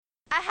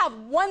I have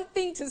one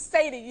thing to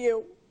say to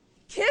you.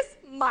 Kiss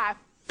my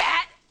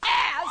fat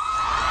ass.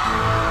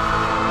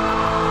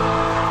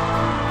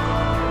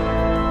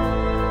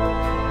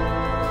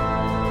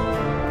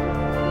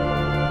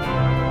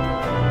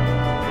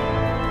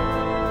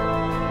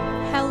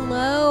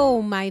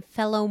 Hello, my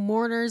fellow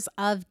mourners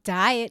of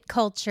diet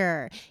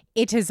culture.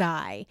 It is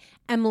I,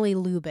 Emily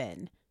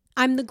Lubin.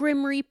 I'm the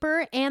Grim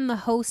Reaper and the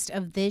host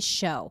of this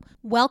show.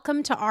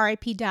 Welcome to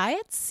RIP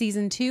Diets,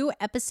 Season 2,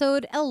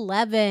 Episode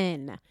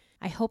 11.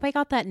 I hope I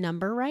got that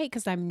number right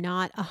because I'm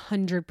not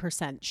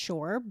 100%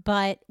 sure,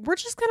 but we're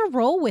just going to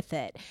roll with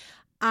it.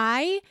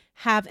 I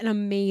have an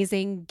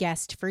amazing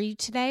guest for you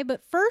today,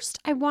 but first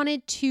I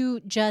wanted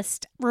to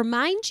just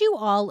remind you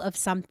all of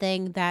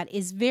something that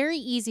is very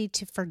easy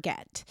to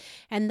forget,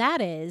 and that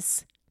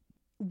is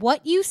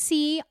what you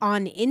see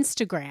on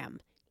Instagram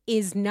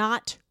is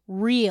not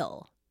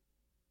real.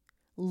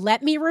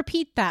 Let me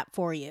repeat that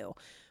for you.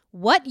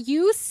 What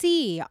you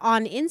see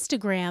on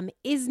Instagram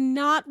is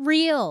not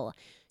real.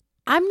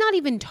 I'm not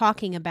even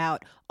talking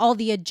about all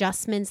the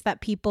adjustments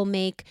that people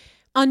make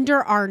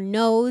under our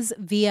nose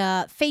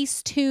via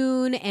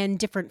Facetune and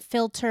different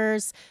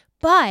filters,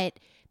 but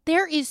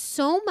there is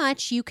so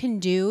much you can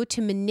do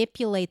to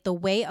manipulate the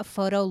way a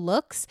photo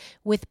looks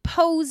with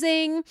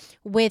posing,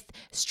 with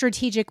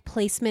strategic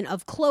placement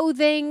of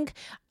clothing.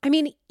 I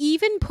mean,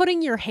 even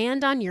putting your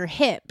hand on your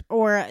hip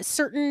or a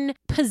certain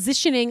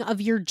positioning of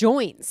your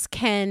joints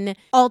can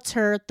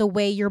alter the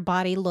way your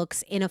body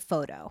looks in a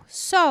photo.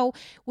 So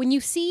when you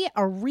see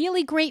a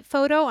really great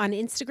photo on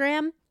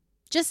Instagram,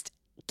 just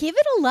give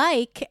it a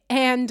like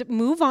and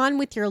move on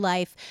with your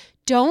life.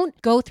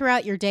 Don't go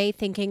throughout your day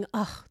thinking,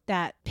 oh,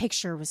 that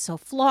picture was so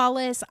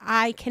flawless.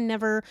 I can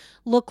never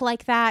look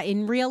like that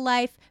in real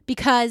life,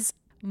 because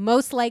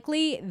most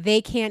likely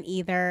they can't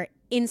either.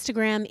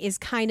 Instagram is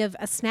kind of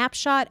a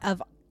snapshot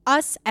of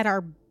us at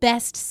our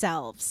best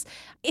selves.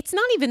 It's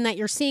not even that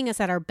you're seeing us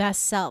at our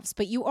best selves,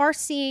 but you are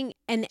seeing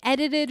an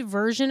edited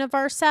version of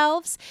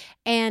ourselves.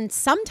 And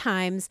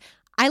sometimes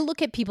I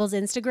look at people's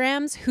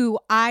Instagrams who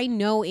I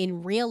know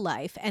in real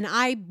life, and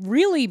I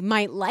really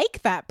might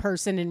like that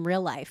person in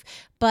real life,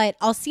 but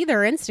I'll see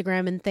their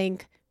Instagram and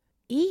think,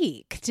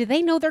 eek, do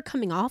they know they're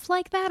coming off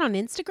like that on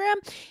Instagram?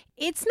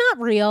 It's not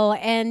real,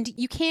 and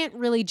you can't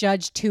really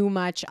judge too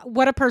much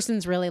what a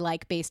person's really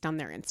like based on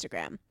their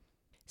Instagram.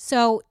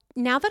 So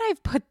now that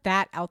I've put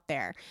that out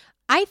there,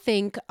 I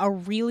think a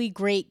really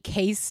great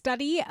case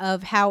study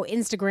of how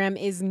Instagram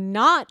is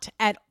not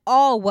at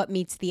all what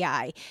meets the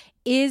eye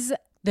is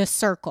The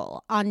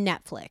Circle on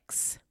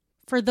Netflix.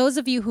 For those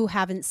of you who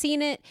haven't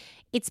seen it,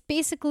 it's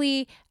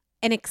basically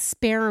an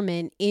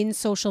experiment in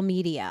social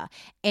media,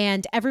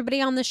 and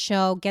everybody on the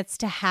show gets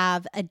to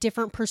have a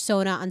different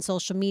persona on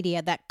social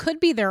media that could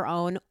be their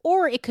own,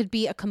 or it could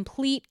be a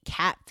complete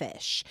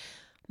catfish.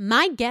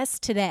 My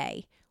guest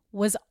today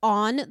was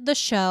on the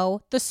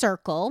show The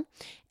Circle,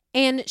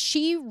 and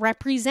she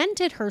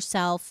represented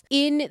herself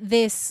in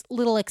this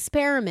little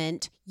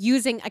experiment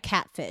using a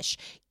catfish.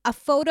 A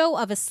photo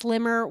of a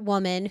slimmer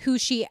woman who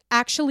she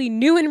actually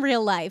knew in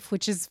real life,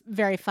 which is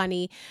very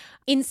funny,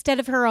 instead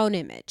of her own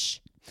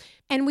image.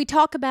 And we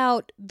talk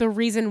about the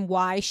reason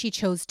why she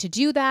chose to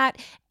do that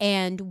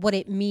and what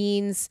it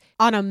means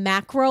on a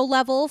macro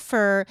level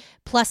for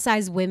plus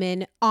size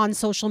women on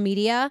social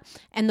media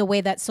and the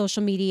way that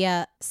social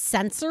media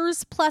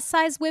censors plus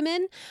size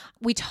women.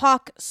 We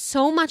talk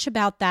so much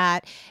about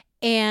that.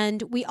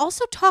 And we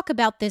also talk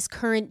about this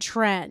current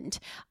trend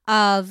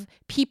of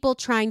people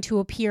trying to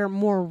appear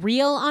more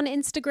real on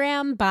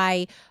Instagram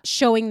by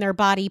showing their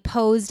body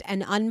posed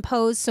and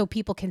unposed so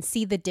people can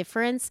see the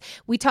difference.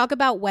 We talk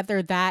about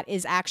whether that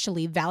is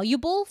actually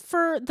valuable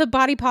for the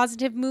body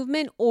positive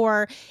movement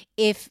or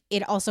if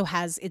it also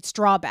has its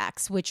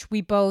drawbacks, which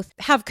we both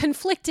have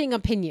conflicting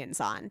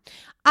opinions on.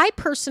 I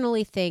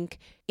personally think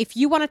if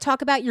you want to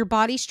talk about your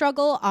body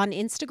struggle on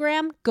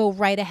Instagram, go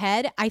right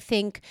ahead. I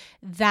think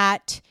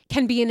that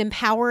can be an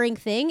empowering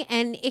thing,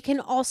 and it can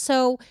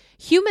also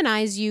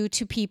humanize you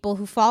to people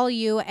who follow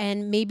you,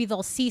 and maybe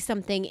they'll see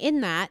something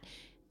in that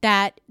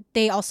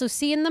they also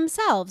see in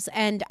themselves.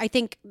 And I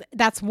think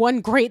that's one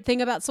great thing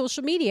about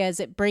social media is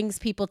it brings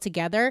people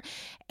together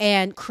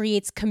and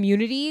creates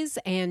communities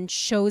and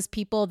shows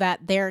people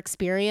that their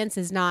experience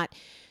is not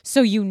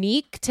so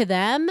unique to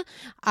them.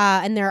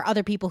 And there are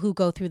other people who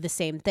go through the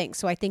same thing.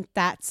 So I think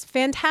that's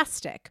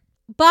fantastic.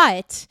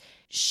 But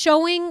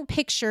showing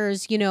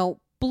pictures,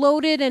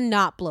 bloated and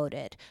not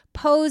bloated,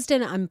 posed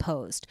and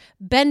unposed,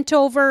 bent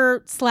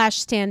over /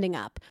 standing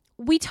up.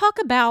 We talk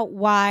about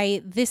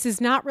why this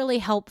is not really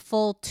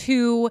helpful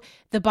to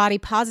the body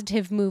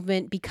positive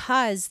movement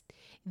because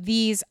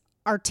these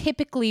are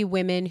typically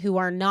women who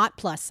are not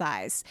plus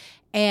size,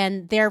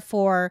 and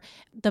therefore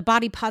the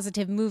body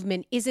positive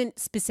movement isn't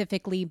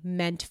specifically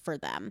meant for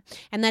them.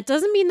 And that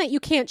doesn't mean that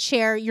you can't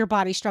share your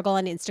body struggle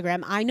on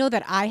Instagram. I know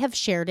that I have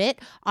shared it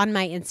on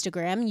my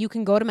Instagram. You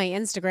can go to my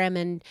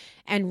Instagram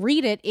and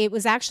read it. It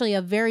was actually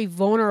a very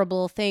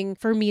vulnerable thing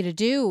for me to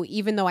do,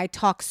 even though I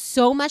talk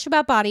so much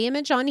about body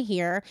image on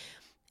here.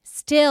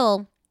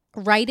 Still,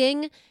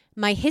 writing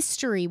my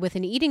history with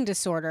an eating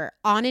disorder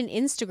on an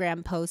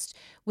Instagram post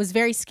was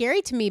very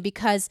scary to me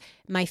because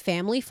my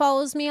family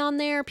follows me on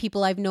there.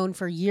 People I've known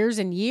for years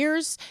and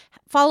years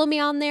follow me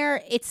on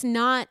there. It's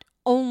not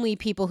only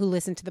people who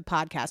listen to the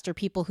podcast or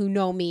people who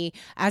know me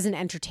as an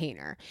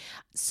entertainer.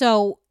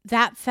 So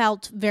that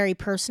felt very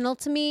personal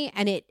to me,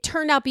 and it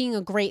turned out being a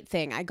great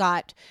thing. I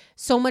got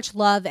so much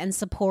love and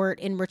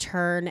support in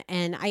return,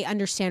 and I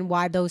understand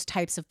why those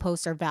types of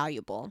posts are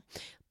valuable.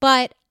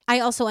 But I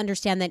also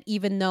understand that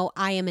even though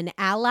I am an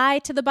ally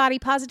to the body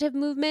positive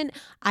movement,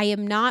 I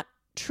am not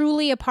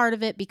truly a part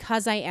of it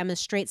because I am a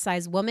straight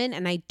size woman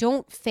and I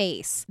don't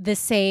face the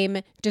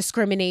same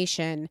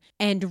discrimination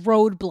and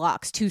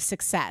roadblocks to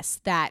success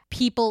that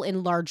people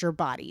in larger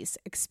bodies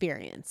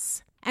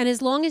experience. And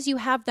as long as you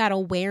have that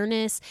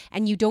awareness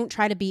and you don't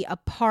try to be a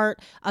part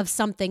of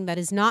something that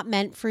is not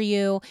meant for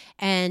you,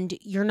 and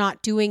you're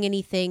not doing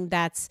anything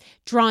that's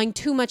drawing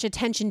too much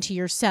attention to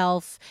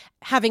yourself,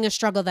 having a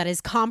struggle that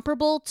is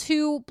comparable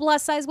to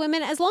plus size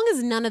women, as long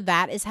as none of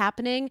that is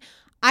happening,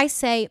 I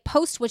say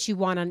post what you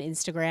want on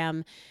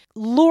Instagram.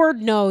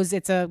 Lord knows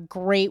it's a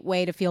great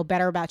way to feel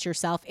better about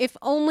yourself, if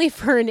only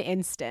for an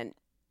instant.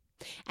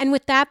 And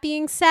with that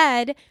being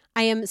said,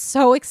 I am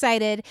so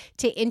excited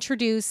to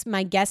introduce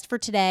my guest for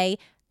today,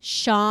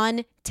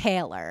 Sean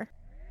Taylor.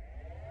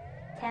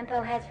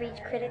 Tempo has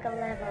reached critical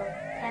level.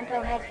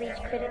 Tempo has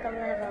reached critical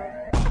level.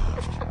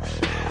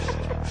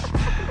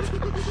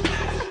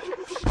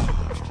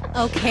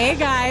 Okay,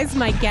 guys,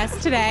 my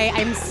guest today,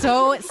 I'm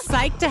so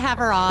psyched to have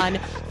her on,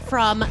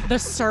 from The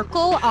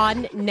Circle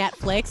on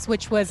Netflix,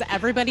 which was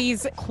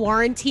everybody's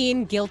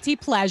quarantine guilty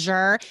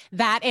pleasure.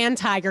 That and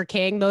Tiger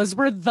King. Those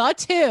were the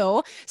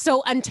two.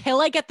 So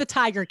until I get the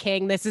Tiger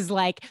King, this is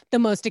like the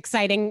most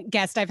exciting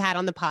guest I've had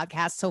on the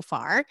podcast so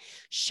far.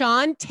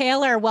 Sean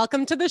Taylor,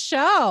 welcome to the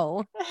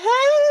show.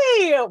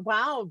 Hey,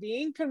 wow.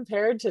 Being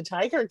compared to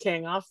Tiger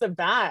King off the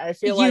bat, I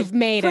feel You've like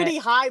made pretty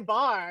it. high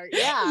bar.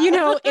 Yeah. You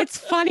know, it's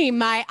funny.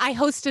 I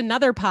host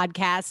another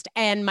podcast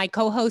and my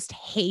co-host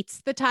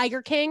hates the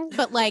Tiger King,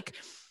 but like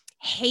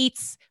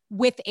hates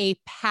with a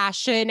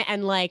passion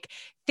and like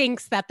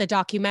thinks that the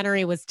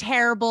documentary was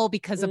terrible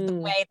because of the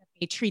way that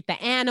they treat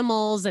the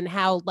animals and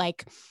how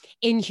like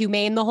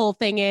inhumane the whole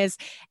thing is.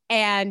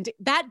 And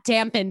that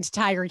dampened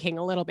Tiger King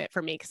a little bit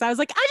for me because I was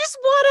like, I just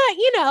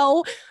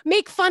want to,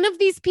 make fun of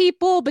these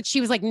people. But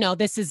she was like, no,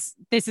 this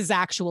is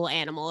actual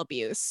animal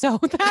abuse. So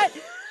that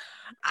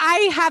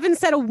I haven't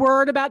said a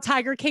word about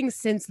Tiger King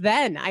since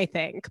then, I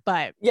think,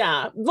 but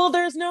yeah. Well,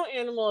 there's no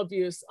animal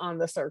abuse on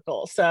The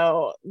Circle.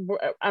 So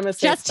I'm a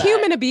just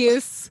human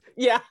abuse.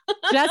 Yeah.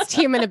 Just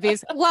human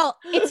abuse. Well,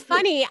 it's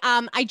funny.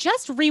 I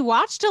just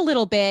rewatched a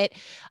little bit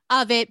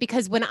of it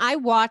because when I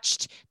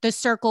watched The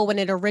Circle when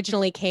it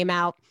originally came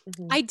out,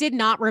 I did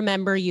not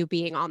remember you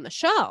being on the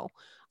show.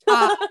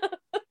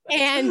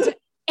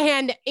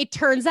 And it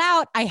turns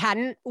out I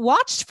hadn't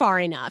watched far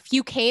enough.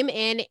 You came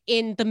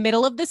in the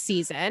middle of the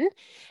season.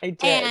 I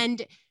did.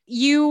 And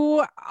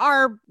you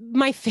are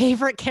my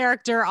favorite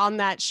character on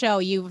that show.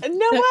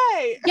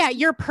 Way. Yeah,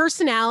 your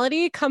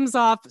personality comes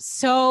off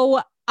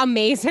so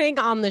amazing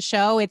on the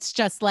show. It's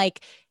just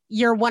like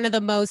you're one of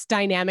the most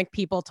dynamic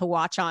people to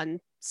watch on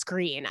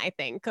screen, I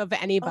think, of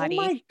anybody.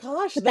 Oh my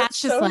gosh,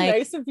 That's just so like,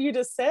 nice of you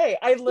to say.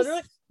 I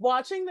literally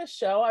watching the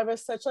show, I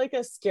was such like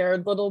a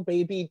scared little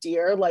baby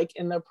deer, like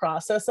in the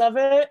process of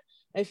it.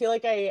 I feel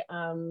like I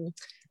am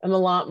a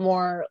lot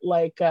more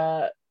like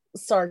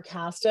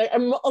sarcastic.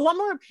 I'm a lot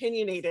more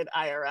opinionated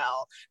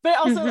IRL, but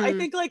also I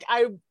think like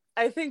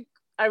I think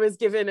I was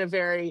given a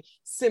very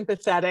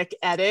sympathetic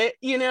edit,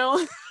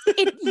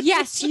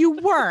 Yes, you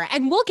were.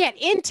 And we'll get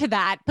into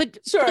that. But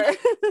sure.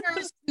 For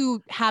those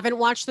who haven't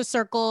watched The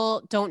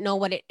Circle, don't know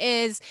what it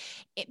is.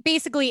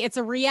 Basically, it's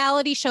a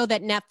reality show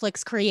that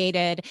Netflix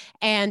created,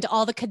 and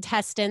all the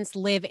contestants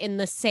live in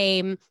the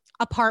same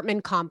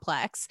apartment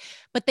complex,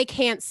 but they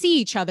can't see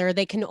each other.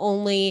 They can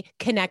only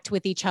connect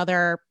with each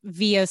other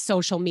via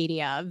social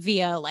media,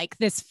 via like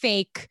this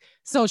fake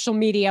social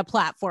media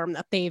platform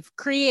that they've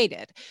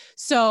created.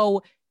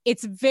 So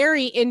it's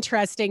very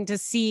interesting to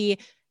see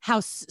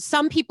how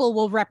some people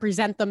will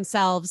represent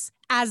themselves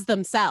as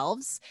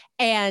themselves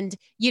and,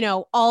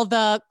 all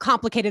the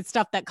complicated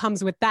stuff that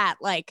comes with that,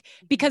 like,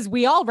 because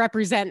we all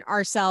represent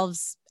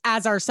ourselves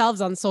as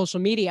ourselves on social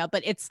media,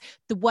 but it's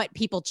what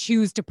people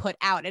choose to put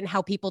out and how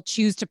people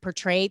choose to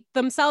portray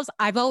themselves.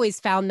 I've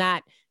always found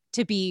that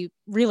to be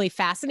really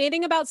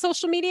fascinating about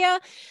social media.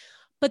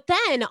 But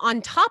then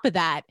on top of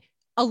that,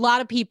 a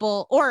lot of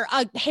people, or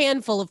a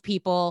handful of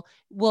people,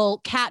 will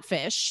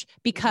catfish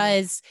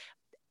because,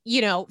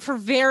 for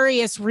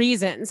various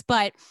reasons.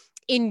 But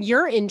in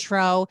your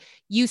intro,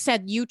 you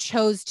said you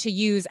chose to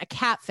use a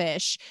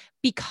catfish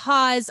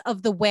because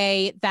of the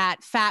way that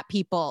fat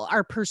people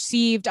are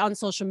perceived on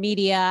social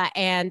media,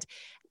 and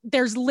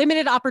there's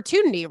limited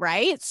opportunity,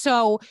 right?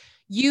 So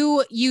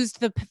you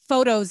used the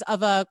photos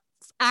of a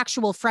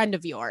actual friend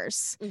of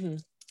yours.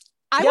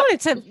 I wanted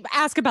to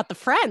ask about the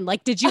friend.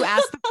 Like, did you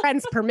ask the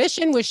friend's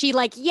permission? Was she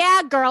like,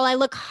 yeah, girl, I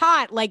look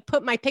hot. Like,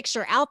 put my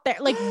picture out there.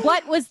 Like,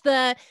 what was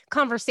the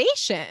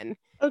conversation?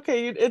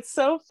 Okay, it's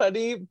so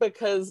funny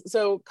because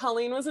so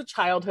Colleen was a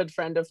childhood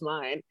friend of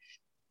mine.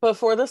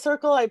 Before the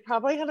circle, I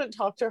probably hadn't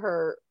talked to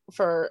her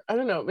for, I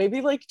don't know,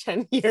 maybe like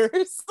 10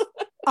 years.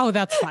 Oh,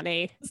 that's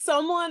funny.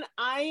 Someone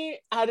I've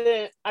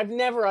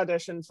never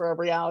auditioned for a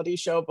reality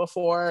show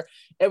before.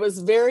 It was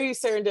very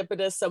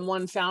serendipitous.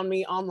 Someone found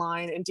me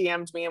online and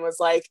DM'd me and was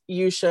like,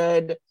 you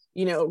should,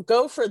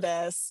 go for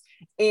this.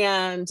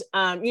 And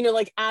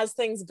like as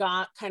things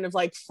got kind of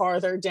like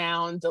farther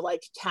down the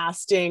like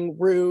casting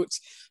route,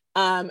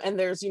 and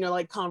there's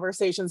like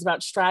conversations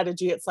about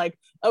strategy, it's like,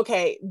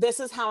 okay, this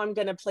is how I'm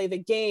going to play the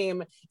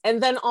game.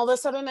 And then all of a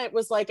sudden it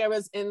was like I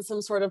was in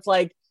some sort of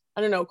like,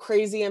 I don't know,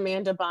 crazy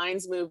Amanda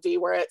Bynes movie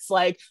where it's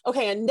like,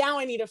 okay, and now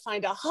I need to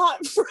find a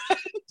hot friend.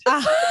 I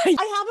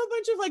have a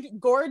bunch of like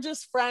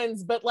gorgeous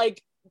friends, but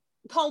like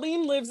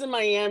Colleen lives in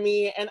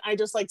Miami and I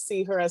just like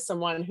see her as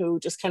someone who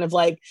just kind of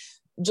like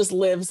just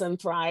lives and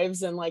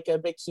thrives in like a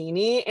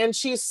bikini, and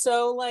she's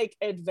so like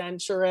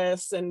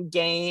adventurous and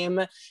game.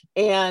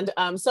 And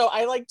so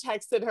I like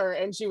texted her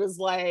and she was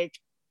like,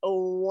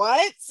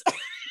 what?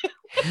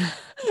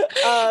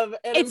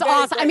 It's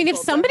awesome. I mean, if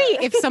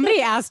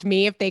somebody asked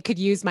me if they could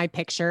use my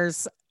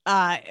pictures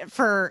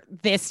for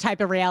this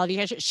type of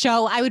reality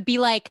show, I would be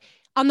like,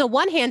 on the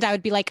one hand, I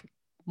would be like,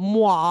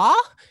 moi,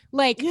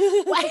 like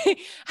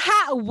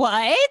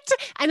what?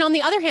 And on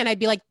the other hand, I'd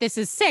be like, this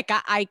is sick.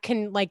 I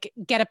can like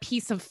get a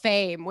piece of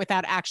fame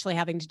without actually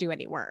having to do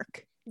any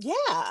work.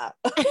 Yeah.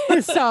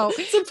 So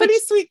it's a pretty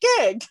sweet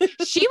gig.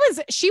 she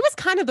was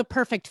kind of the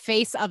perfect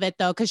face of it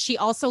though, because she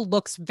also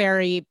looks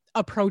very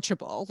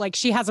approachable. Like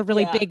she has a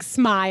really big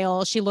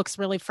smile. She looks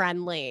really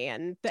friendly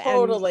and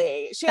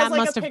totally. She has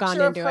like a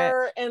picture of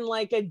her in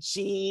like a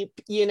Jeep,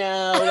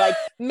 like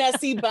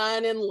messy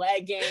bun and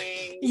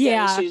leggings.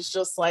 Yeah. And she's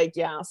just like,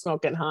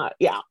 smoking hot.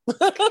 Yeah.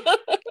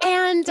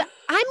 And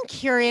I'm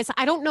curious,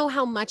 I don't know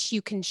how much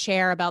you can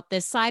share about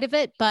this side of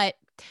it, but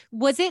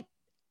was it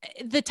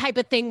the type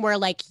of thing where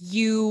like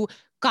you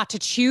got to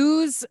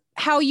choose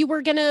how you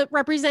were going to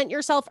represent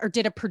yourself, or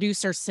did a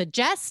producer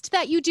suggest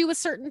that you do a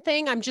certain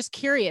thing? I'm just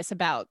curious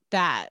about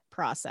that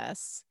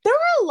process. There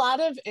were a lot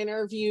of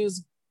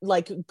interviews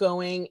like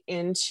going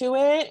into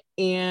it,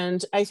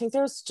 and I think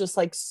there's just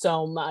like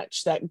so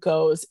much that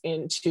goes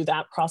into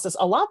that process,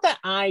 a lot that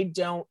I'm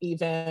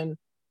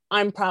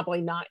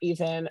probably not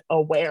even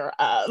aware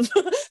of.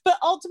 But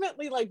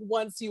ultimately, like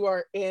once you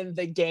are in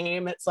the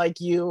game, it's like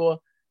you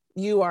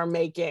are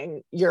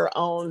making your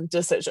own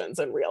decisions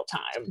in real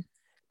time.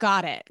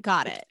 Got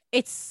it.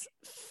 It's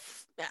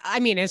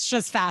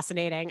just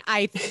fascinating.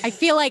 I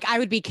feel like I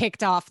would be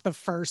kicked off the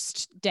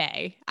first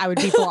day. I would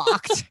be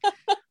blocked.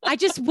 I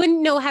just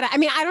wouldn't know how to,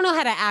 I don't know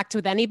how to act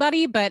with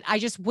anybody, but I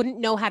just wouldn't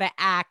know how to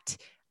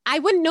act. I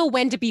wouldn't know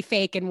when to be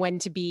fake and when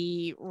to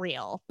be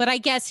real. But I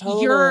guess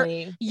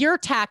totally. your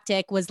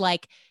tactic was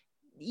like,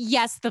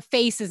 yes, the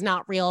face is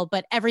not real,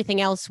 but everything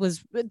else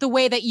was the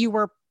way that you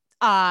were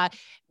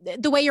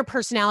the way your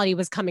personality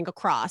was coming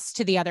across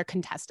to the other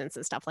contestants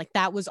and stuff, like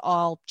that was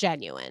all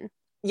genuine.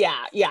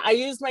 Yeah. I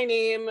used my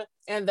name,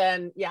 and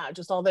then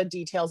just all the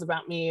details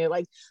about me,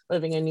 like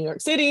living in New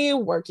York City,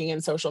 working in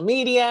social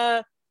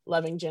media,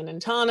 loving gin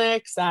and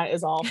tonics. That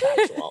is all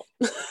factual.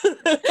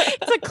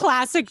 It's a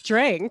classic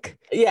drink.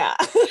 Yeah.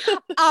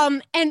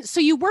 And so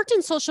you worked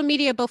in social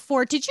media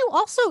before. Did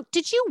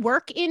you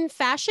work in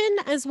fashion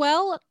as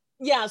well?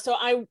 Yeah, so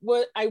I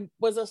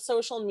was a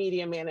social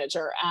media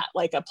manager at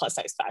like a plus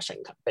size fashion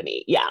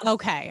company. Yeah.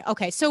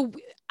 Okay. So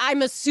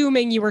I'm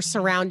assuming you were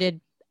surrounded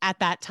at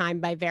that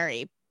time by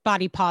very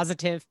body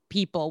positive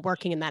people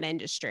working in that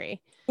industry.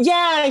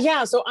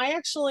 Yeah. So I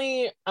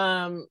actually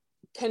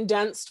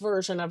condensed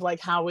version of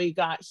like how we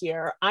got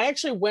here. I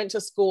actually went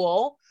to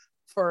school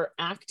for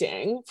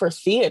acting, for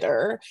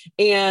theater,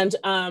 and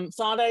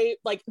thought I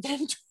like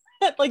then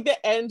at like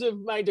the end of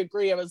my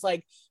degree, I was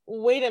like,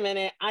 wait a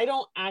minute, I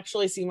don't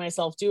actually see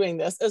myself doing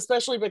this,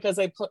 especially because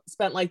I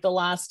spent like the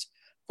last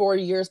 4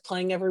 years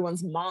playing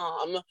everyone's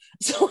mom.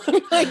 So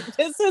I'm like,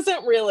 this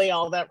isn't really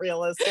all that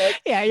realistic.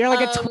 Yeah, you're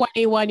like a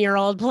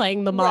 21-year-old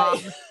playing the mom.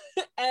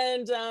 Right.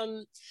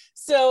 And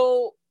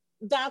so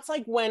that's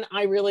like when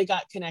I really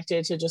got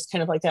connected to just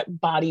kind of like that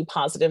body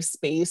positive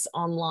space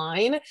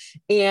online.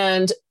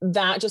 And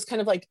that just kind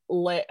of like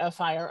lit a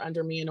fire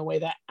under me in a way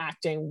that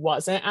acting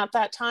wasn't at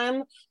that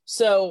time.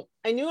 So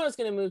I knew I was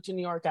going to move to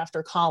New York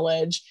after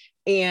college.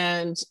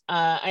 And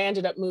I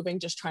ended up moving,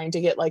 just trying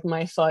to get like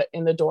my foot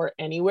in the door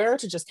anywhere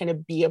to just kind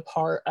of be a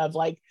part of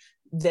like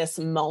this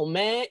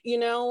moment,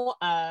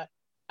 I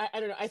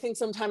don't know. I think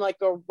sometime like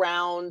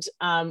around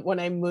when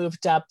I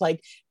moved up,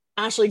 like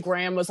Ashley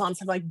Graham was on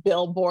some like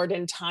billboard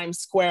in Times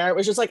Square. It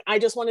was just like, I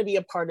just want to be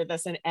a part of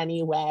this in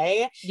any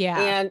way. Yeah.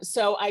 And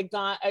so I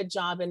got a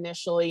job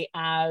initially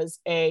as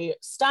a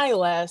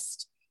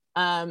stylist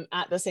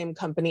at the same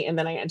company. And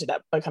then I ended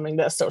up becoming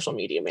the social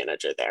media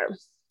manager there.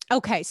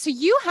 Okay. So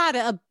you had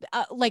a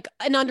like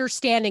an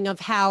understanding of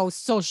how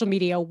social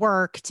media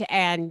worked,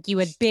 and you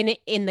had been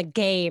in the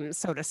game,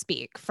 so to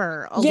speak,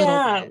 for a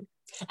little bit.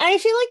 I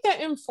feel like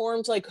that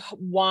informed like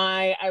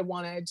why I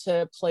wanted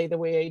to play the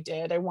way I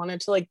did. I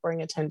wanted to like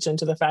bring attention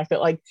to the fact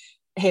that like,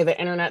 hey, the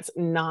internet's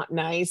not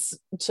nice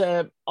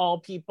to all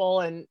people,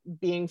 and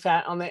being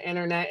fat on the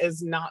internet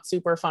is not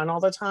super fun all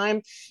the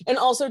time. And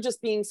also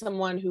just being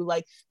someone who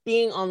like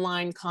being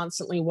online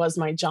constantly was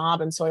my job.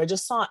 And so I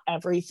just saw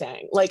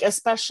everything, like,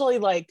 especially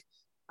like,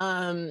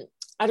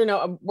 I don't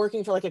know, I'm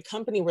working for like a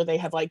company where they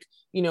have like,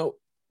 you know,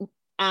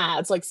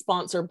 ads, like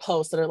sponsored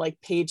posts that are like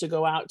paid to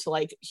go out to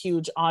like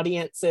huge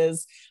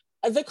audiences.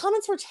 The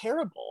comments were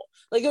terrible.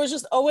 Like it was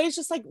just always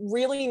just like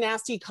really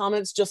nasty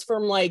comments just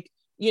from like,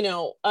 you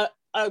know,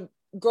 a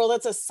girl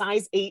that's a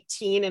size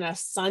 18 in a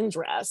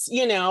sundress,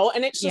 you know?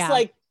 And it's just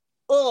like,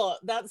 oh,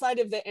 that side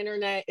of the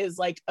internet is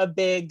like a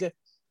big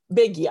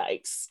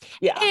yikes.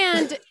 Yeah.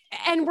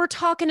 And we're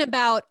talking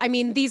about, I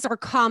mean, these are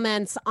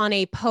comments on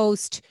a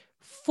post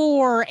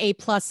for a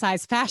plus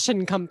size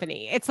fashion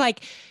company. It's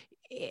like,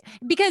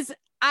 because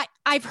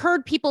I've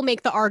heard people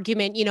make the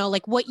argument, you know,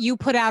 like what you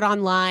put out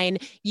online,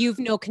 you've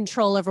no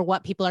control over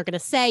what people are going to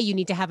say. You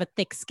need to have a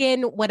thick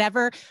skin,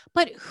 whatever.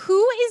 But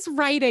who is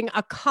writing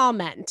a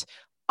comment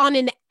on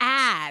an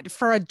ad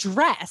for a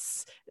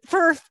dress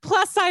for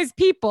plus size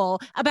people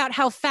about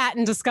how fat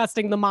and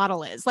disgusting the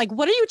model is? Like,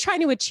 what are you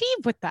trying to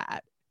achieve with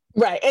that?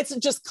 Right. It's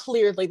just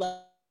clearly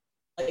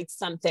like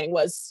something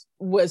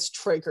was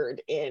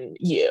triggered in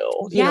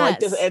you. You know, like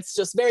this, it's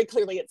just very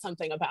clearly it's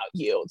something about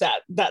you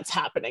that's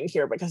happening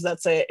here, because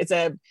it's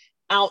a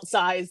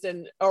outsized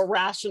and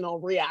irrational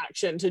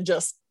reaction to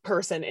just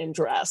person in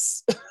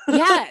dress.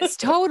 Yes,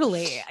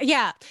 totally.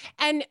 Yeah.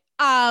 And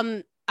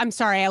I'm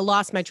sorry, I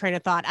lost my train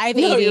of thought. I have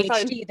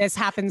ADHD. This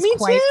happens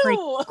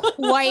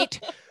quite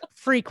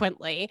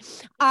frequently.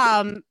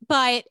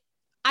 But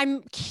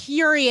I'm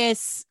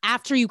curious,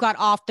 after you got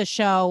off the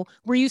show,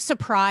 were you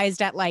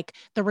surprised at like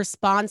the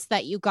response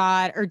that you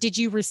got, or did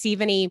you receive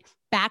any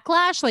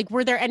backlash? Like,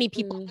 were there any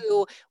people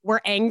who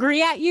were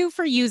angry at you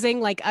for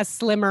using like a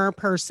slimmer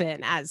person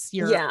as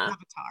your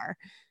avatar?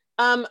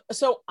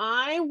 So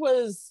I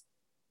was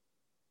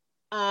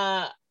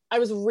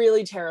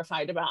really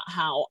terrified about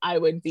how I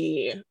would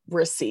be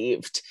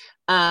received,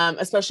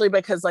 especially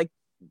because like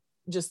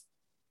just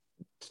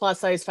plus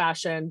size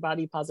fashion,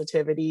 body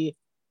positivity,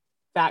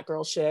 fat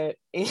girl shit,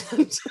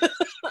 and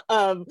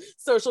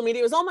social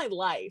media was all my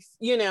life,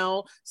 you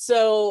know?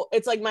 So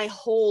it's like my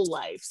whole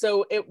life.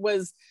 So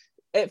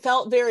it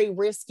felt very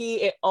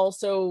risky. It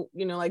also,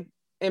 you know, like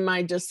in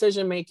my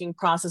decision-making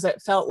process,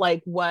 it felt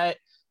like what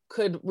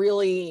could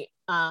really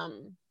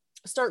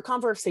start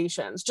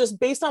conversations just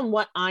based on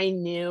what I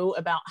knew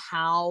about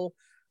how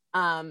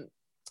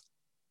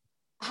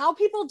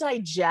people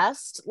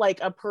digest like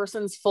a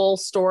person's full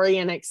story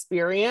and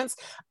experience.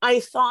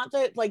 I thought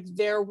that like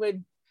there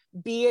would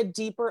be a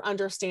deeper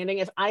understanding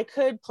if I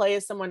could play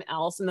as someone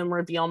else and then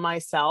reveal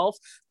myself.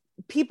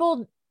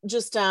 People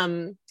just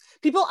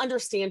people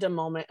understand a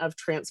moment of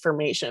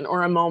transformation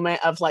or a moment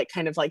of like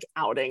kind of like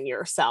outing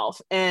yourself,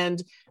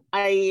 and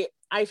I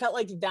felt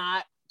like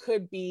that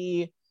could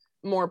be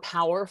more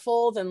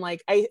powerful than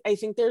like I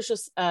think there's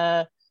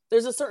a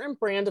certain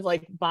brand of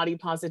like body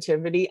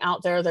positivity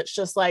out there that's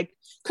just like,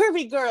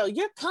 curvy girl,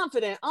 you're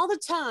confident all the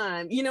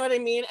time. You know what I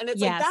mean? And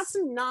it's like,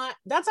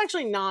 that's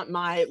actually not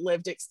my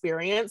lived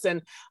experience.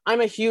 And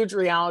I'm a huge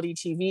reality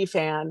TV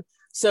fan.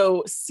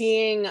 So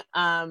seeing, you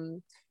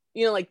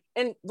know, like,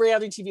 and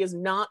reality TV is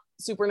not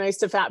super nice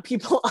to fat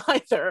people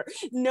either.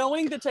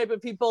 Knowing the type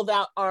of people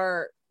that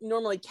are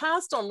normally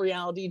cast on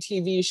reality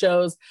TV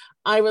shows,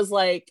 I was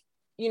like,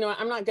 you know,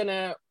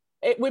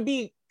 it would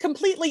be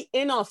completely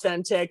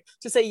inauthentic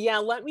to say, yeah,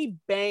 let me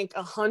bank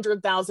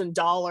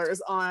 $100,000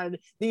 on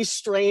these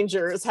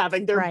strangers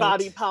having their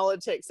body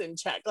politics in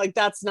check. Like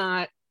that's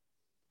not,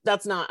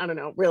 I don't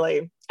know,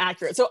 really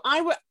accurate. So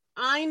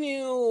I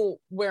knew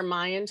where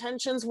my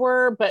intentions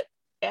were, but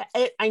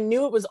I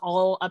knew it was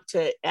all up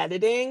to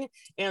editing.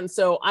 And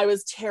so I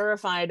was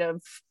terrified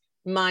of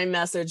my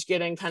message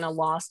getting kind of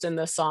lost in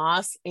the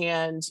sauce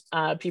and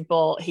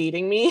people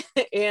hating me.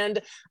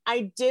 And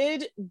I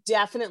did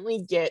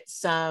definitely get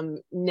some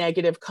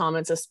negative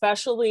comments,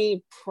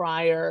 especially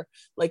prior,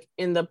 like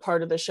in the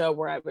part of the show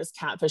where I was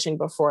catfishing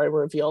before I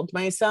revealed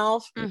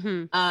myself.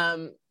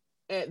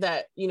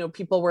 That, you know,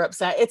 people were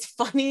upset. It's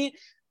funny,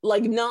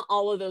 like not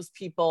all of those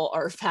people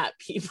are fat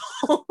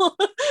people,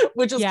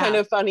 which is kind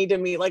of funny to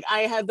me. Like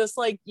I had this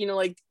like, you know,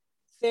 like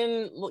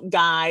thin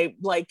guy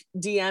like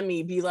DM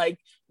me, be like,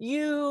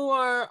 you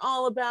are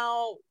all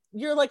about,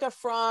 you're like a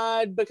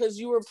fraud because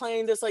you were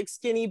playing this like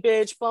skinny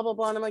bitch, blah, blah,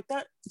 blah. And I'm like,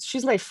 that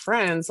she's my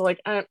friend. So like,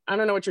 I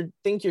don't know what you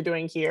think you're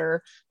doing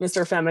here,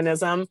 Mr.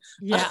 Feminism.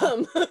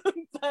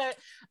 But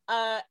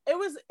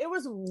it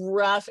was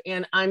rough.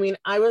 And I mean,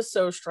 I was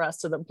so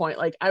stressed to the point,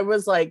 like I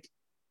was like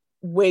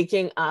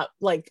waking up,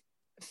 like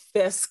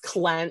fists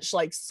clenched,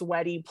 like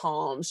sweaty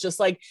palms, just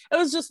like, it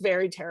was just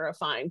very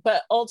terrifying.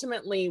 But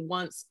ultimately,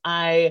 once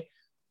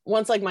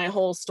like my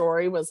whole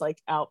story was like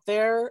out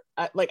there,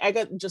 like I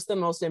got just the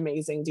most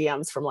amazing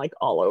DMs from like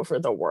all over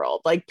the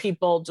world, like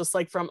people just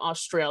like from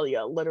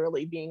Australia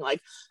literally being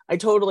like, I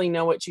totally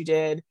know what you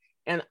did,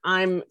 and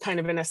I'm kind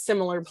of in a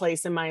similar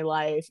place in my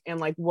life, and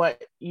like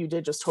what you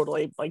did just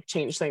totally like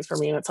changed things for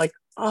me, and it's like,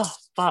 oh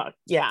fuck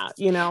yeah,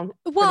 you know.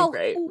 Well,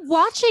 pretty great.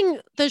 watching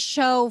the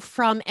show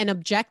from an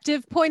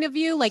objective point of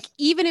view, like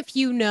even if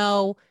you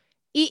know,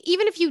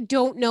 even if you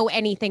don't know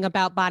anything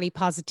about body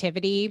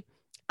positivity,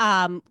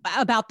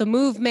 about the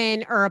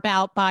movement or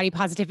about body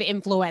positive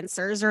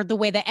influencers or the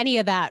way that any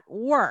of that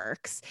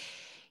works,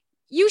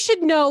 you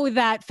should know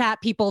that fat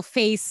people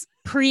face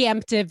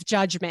preemptive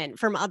judgment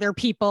from other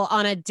people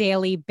on a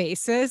daily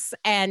basis.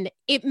 And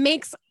it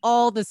makes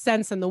all the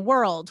sense in the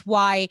world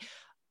why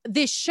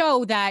this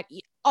show that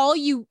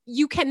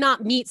you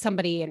cannot meet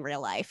somebody in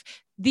real life.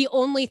 The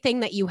only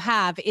thing that you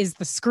have is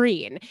the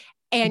screen.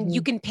 And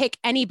you can pick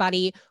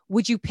anybody.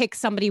 Would you pick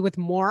somebody with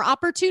more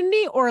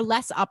opportunity or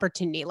less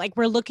opportunity? Like,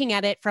 we're looking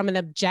at it from an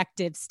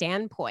objective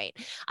standpoint.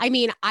 I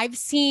mean, I've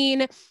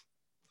seen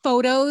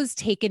photos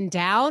taken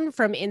down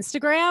from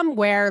Instagram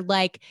where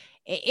like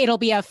it'll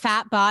be a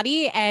fat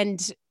body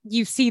and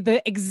you see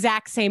the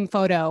exact same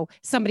photo,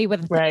 somebody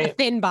with a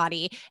thin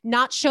body,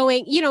 not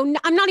showing, you know,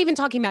 I'm not even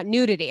talking about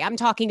nudity. I'm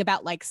talking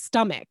about like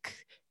stomach.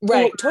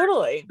 Right.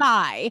 Totally.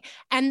 Thigh.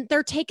 And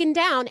they're taken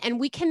down, and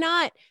we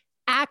cannot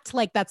act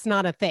like that's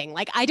not a thing.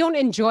 Like, I don't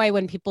enjoy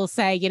when people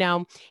say, you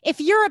know,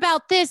 if you're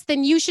about this,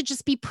 then you should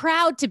just be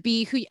proud to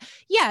be who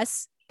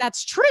yes,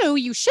 that's true.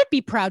 You should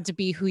be proud to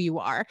be who you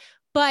are,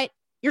 but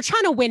you're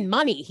trying to win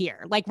money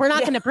here. Like, we're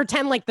not going to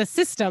pretend like the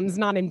system's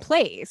not in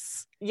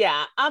place.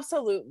 Yeah,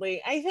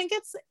 absolutely. I think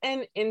it's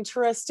an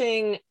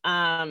interesting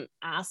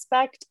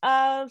aspect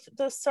of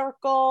the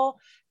circle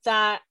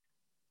that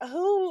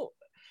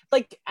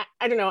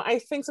I don't know. I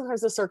think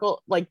sometimes the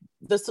circle, like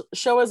this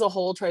show as a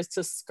whole, tries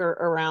to skirt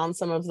around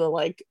some of the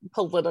like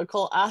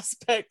political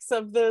aspects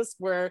of this,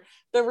 where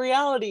the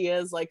reality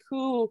is like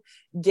who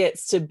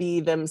gets to be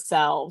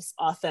themselves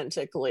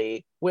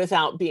authentically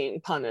without being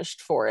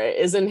punished for it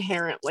is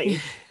inherently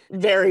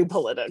very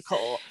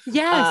political.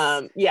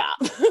 Yes. Yeah.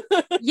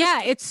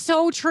 Yeah, it's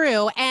so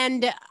true.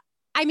 And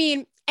I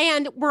mean,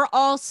 and we're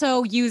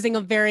also using a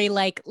very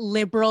like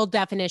liberal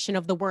definition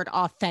of the word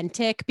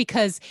authentic,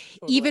 because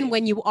even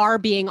when you are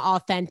being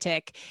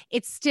authentic,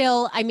 it's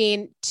still, I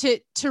mean, to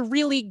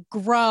really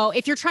grow,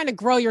 if you're trying to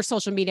grow your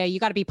social media, you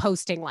got to be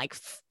posting like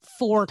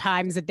 4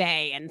 times a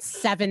day and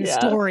 7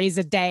 stories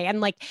a day.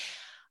 And like,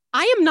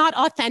 I am not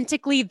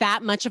authentically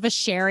that much of a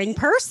sharing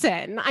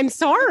person. I'm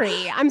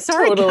sorry.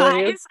 Totally.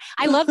 Guys.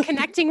 I love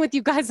connecting with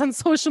you guys on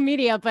social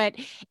media, but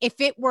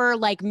if it were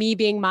like me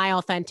being my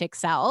authentic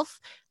self,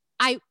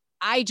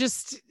 I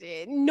just,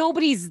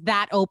 nobody's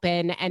that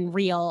open and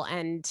real.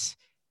 And,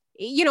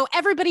 you know,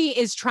 everybody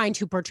is trying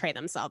to portray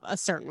themselves a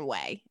certain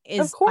way.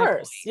 Of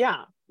course.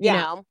 Yeah. Yeah, you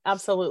know?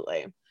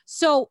 Absolutely.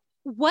 So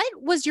what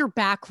was your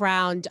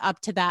background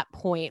up to that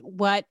point?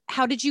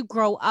 How did you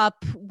grow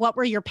up? What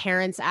were your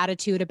parents'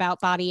 attitude about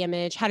body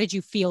image? How did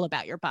you feel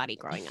about your body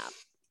growing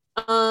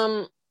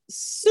up?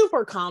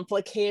 Super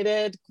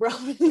complicated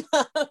growing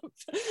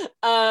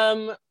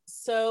up.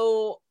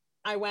 So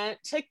I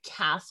went to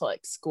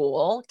Catholic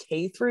school,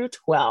 K through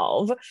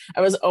 12.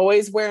 I was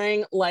always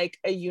wearing like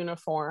a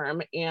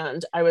uniform,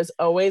 and I was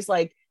always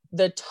like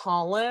the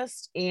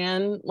tallest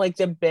and like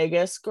the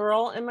biggest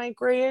girl in my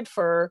grade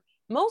for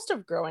most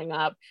of growing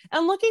up.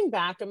 And looking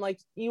back, I'm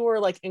like, you were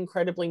like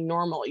incredibly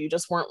normal. You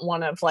just weren't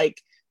one of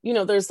like, you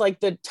know, there's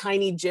like the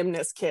tiny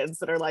gymnast kids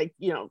that are like,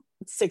 you know,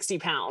 60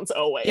 pounds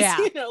always. Yeah.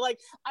 You know, like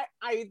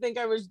I think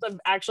I was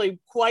actually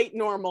quite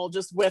normal,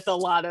 just with a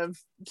lot of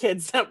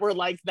kids that were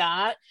like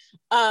that.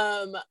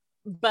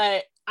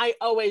 But I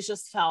always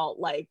just felt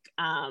like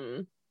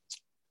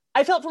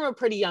I felt from a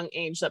pretty young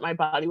age that my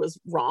body was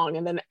wrong,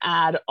 and then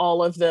add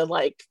all of the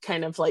like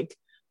kind of like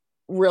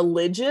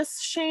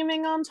religious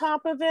shaming on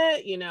top of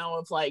it, you know,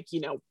 of like, you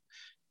know,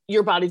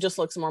 your body just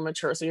looks more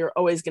mature, so you're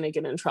always going to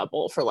get in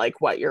trouble for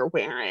like what you're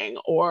wearing,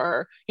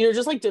 or, you know,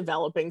 just like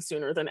developing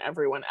sooner than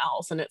everyone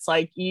else. And it's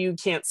like, you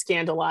can't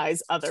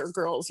scandalize other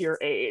girls your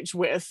age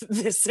with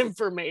this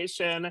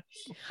information.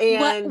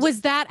 And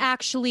was that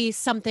actually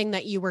something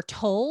that you were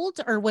told,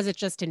 or was it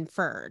just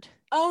inferred?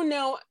 Oh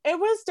no, it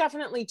was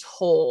definitely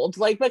told,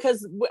 like,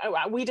 because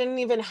we didn't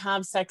even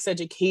have sex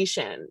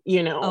education,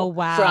 you know. Oh,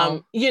 wow.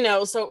 From, you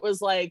know, so it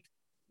was like,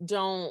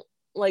 don't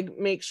like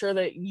make sure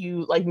that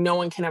you like no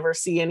one can ever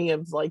see any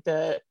of like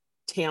the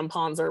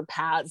tampons or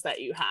pads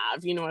that you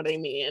have, you know what I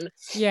mean?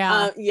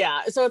 Yeah.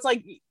 Yeah. So it's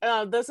like,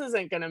 this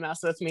isn't gonna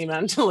mess with me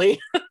mentally.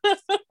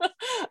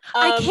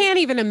 I can't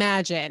even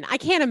imagine. I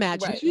can't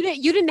imagine. Right.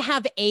 You didn't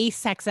have a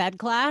sex ed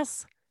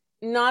class?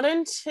 Not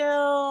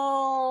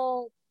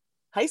until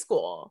high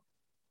school.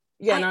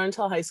 Yeah, not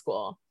until high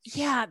school.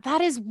 Yeah,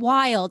 that is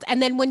wild.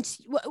 And then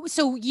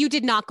so you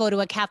did not go to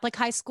a Catholic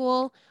high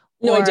school?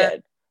 No, I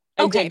did.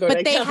 Okay,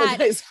 but they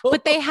had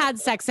had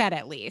sex ed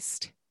at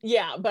least.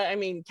 Yeah, but I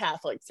mean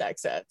Catholic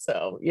sex ed,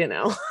 so you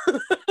know.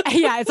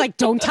 Yeah, it's like,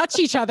 don't touch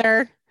each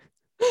other.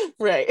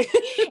 Right.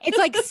 It's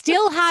like,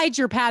 still hide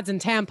your pads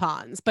and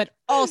tampons, but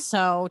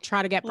also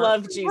try to get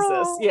love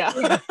Jesus.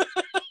 Yeah.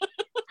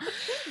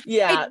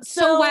 Yeah.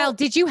 So wild.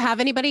 Did you have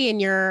anybody in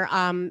your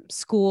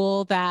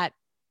school that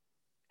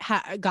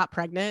got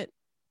pregnant?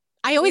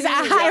 I always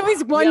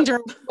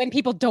wonder when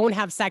people don't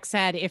have sex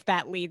ed if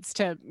that leads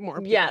to more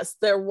people. Yes,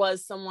 there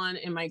was someone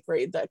in my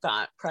grade that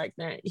got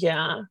pregnant.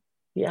 Yeah.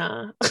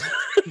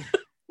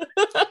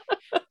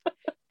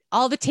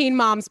 All the teen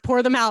moms,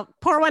 pour one out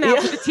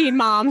for the teen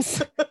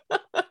moms.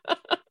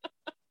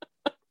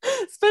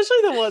 Especially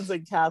the ones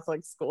in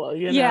Catholic school,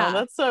 you know,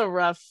 that's a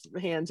rough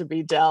hand to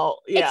be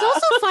dealt. Yeah. It's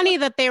also funny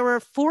that they were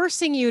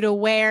forcing you to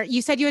wear,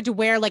 you said you had to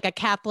wear like a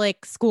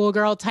Catholic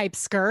schoolgirl type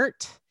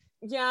skirt.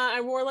 Yeah, I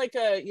wore like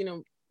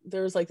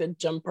there was like the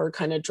jumper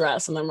kind of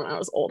dress. And then when I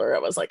was older,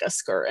 it was like a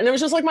skirt. And it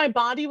was just like my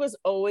body was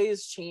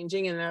always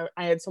changing. And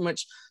I had so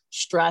much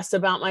stress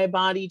about my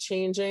body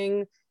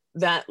changing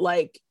that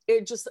like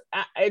it's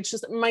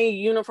just my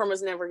uniform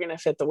was never going to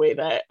fit the way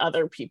that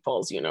other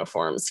people's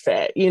uniforms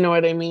fit. You know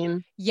what I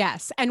mean?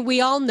 Yes. And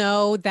we all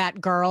know that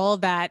girl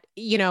that,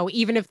 you know,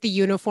 even if the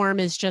uniform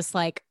is just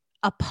like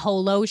a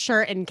polo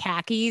shirt and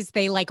khakis,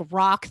 they like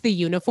rock the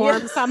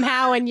uniform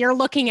somehow. And you're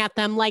looking at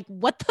them like,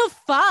 what the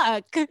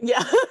fuck?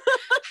 Yeah.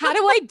 How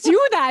do I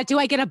do that? Do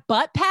I get a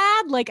butt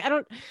pad? Like, I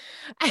don't.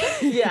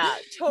 Yeah,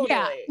 totally.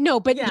 Yeah. No,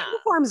 but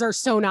uniforms are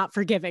so not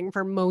forgiving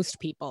for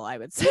most people, I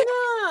would say.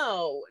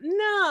 No.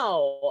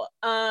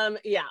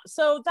 Yeah.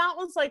 So that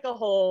was like a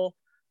whole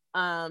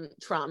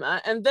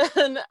trauma. And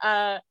then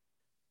I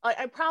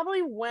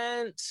probably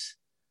went,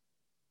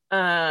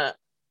 I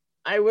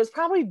was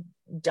probably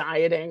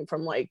dieting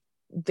from like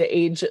the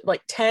age,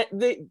 like 10,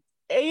 the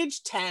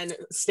age 10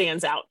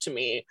 stands out to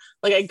me.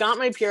 Like I got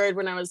my period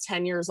when I was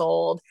 10 years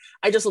old.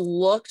 I just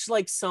looked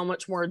like so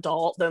much more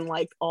adult than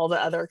like all the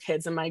other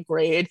kids in my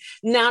grade.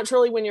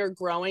 Naturally, when you're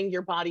growing,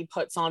 your body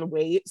puts on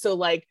weight. So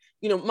like,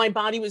 you know, my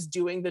body was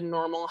doing the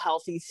normal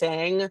healthy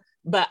thing,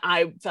 but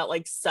I felt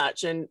like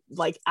such an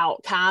like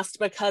outcast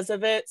because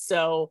of it.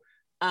 So,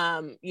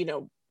 you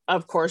know,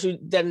 of course,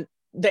 then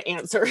the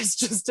answer is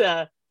just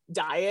a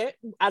diet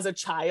as a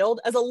child,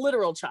 as a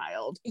literal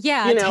child.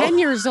 Yeah, you know? 10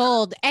 years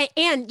old.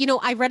 And, you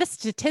know, I read a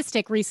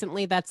statistic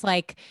recently that's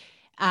like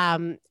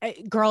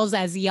girls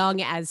as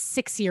young as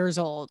 6 years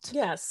old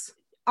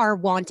are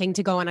wanting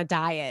to go on a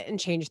diet and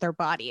change their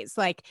bodies.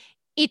 Like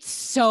it's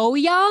so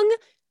young,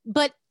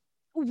 but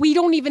we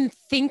don't even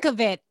think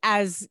of it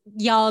as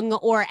young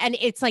and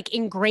it's like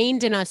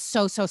ingrained in us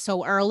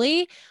so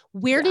early.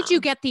 Where did you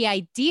get the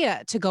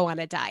idea to go on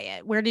a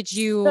diet? Where did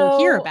you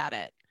hear about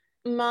it?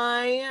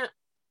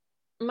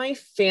 My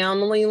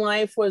family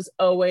life was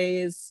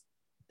always,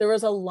 there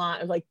was a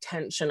lot of like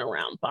tension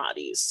around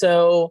bodies.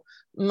 So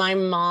my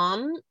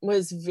mom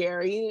was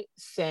very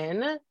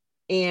thin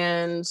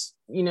and,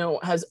 you know,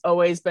 has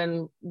always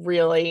been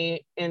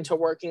really into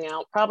working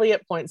out, probably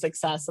at points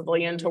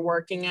excessively into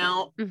working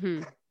out.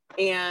 Mm-hmm.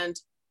 And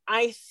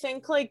I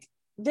think like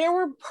there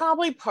were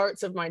probably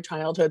parts of my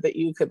childhood that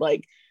you could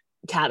like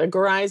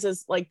categorize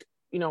as like,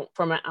 you know,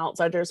 from an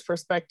outsider's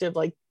perspective,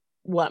 like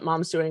what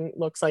mom's doing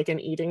looks like an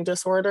eating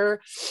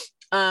disorder.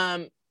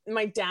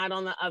 My dad,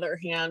 on the other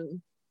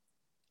hand,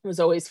 was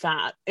always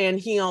fat, and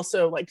he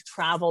also like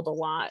traveled a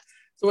lot.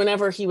 So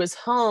whenever he was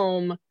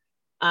home,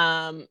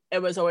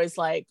 it was always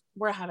like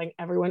we're having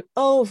everyone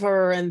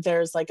over and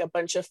there's like a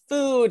bunch of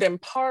food and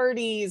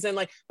parties, and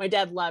like my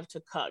dad loved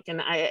to cook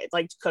and I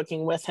liked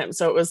cooking with him.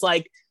 So it was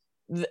like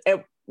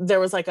there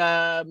was like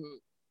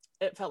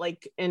it felt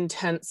like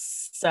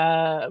intense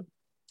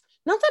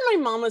not that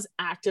my mom was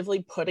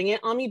actively putting it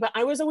on me, but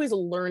I was always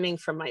learning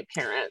from my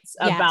parents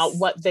about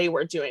what they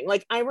were doing.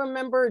 Like I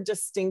remember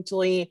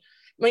distinctly,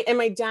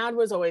 my dad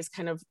was always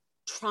kind of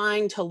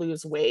trying to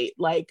lose weight.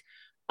 Like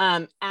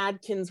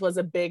Atkins was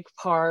a big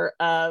part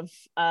of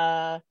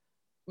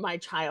my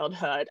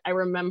childhood. I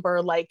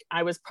remember like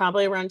I was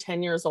probably around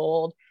 10 years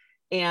old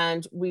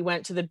and we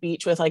went to the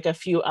beach with like a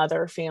few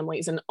other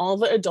families and all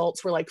the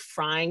adults were like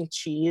frying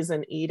cheese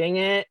and eating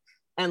it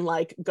and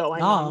like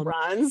going on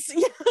runs.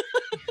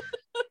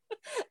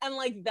 And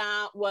like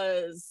it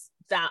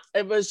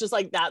was just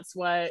like that's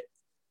what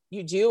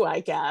you do,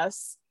 I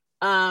guess.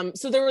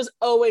 So there was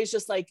always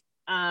just like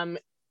a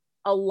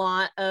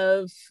lot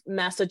of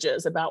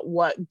messages about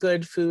what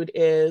good food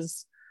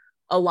is,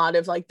 a lot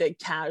of like the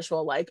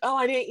casual like, oh,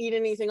 I didn't eat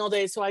anything all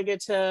day so I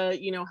get to,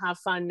 you know, have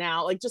fun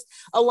now, like just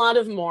a lot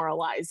of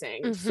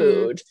moralizing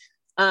food.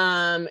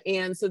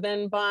 And so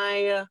then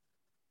by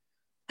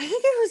I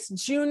think it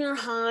was junior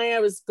high, I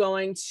was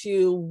going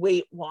to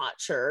Weight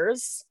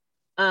Watchers.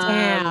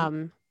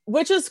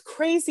 Which is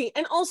crazy.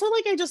 And also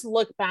like I just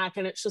look back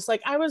and it's just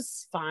like I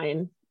was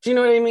fine. Do you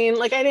know what I mean?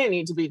 Like I didn't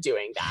need to be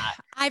doing that.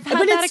 I've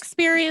had that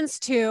experience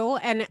too.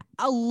 And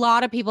a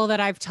lot of people that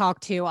I've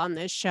talked to on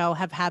this show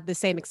have had the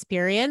same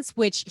experience,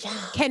 which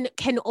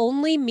can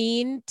only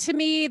mean to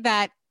me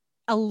that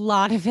a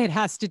lot of it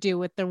has to do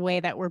with the way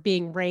that we're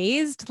being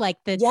raised, like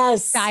the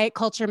diet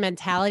culture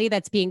mentality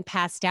that's being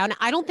passed down.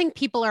 I don't think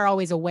people are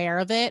always aware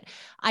of it.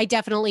 I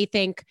definitely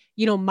think,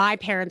 you know, my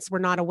parents were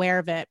not aware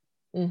of it.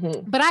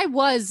 Mm-hmm. But I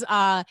was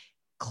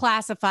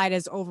classified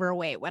as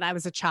overweight when I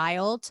was a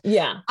child.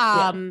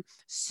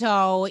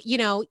 So, you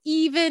know,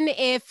 even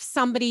if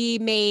somebody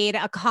made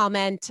a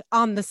comment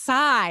on the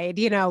side,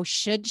 you know,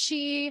 should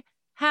she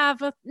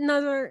have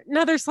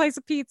another slice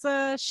of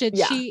pizza? Should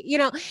Yeah. she,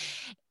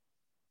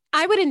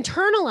 I would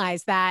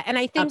internalize that. And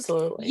I think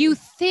Absolutely. you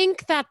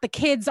think that the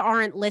kids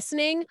aren't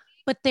listening,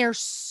 but they're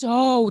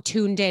so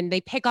tuned in.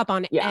 They pick up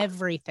on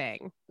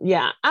everything.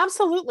 Yeah,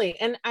 absolutely.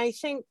 And I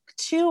think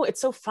too,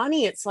 it's so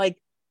funny. It's like,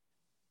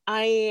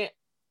 so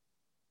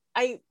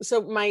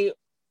my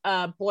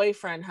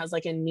boyfriend has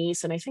like a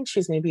niece, and I think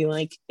she's maybe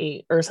like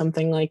 8 or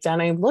something like that.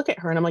 And I look at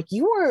her and I'm like,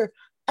 you are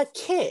a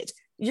kid.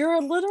 You're a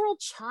literal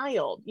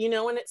child,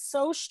 and it's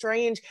so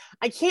strange.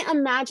 I can't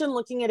imagine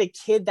looking at a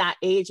kid that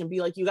age and be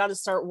like, you got to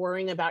start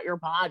worrying about your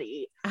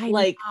body. I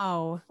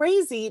know.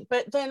 Crazy.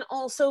 But then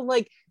also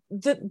like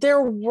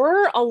there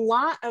were a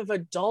lot of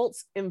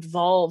adults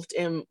involved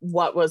in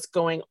what was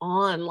going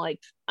on.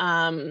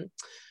 I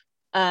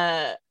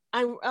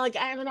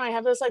don't know, I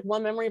have this like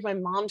one memory of my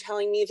mom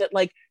telling me that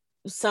like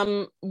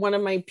one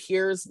of my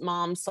peers'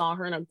 mom saw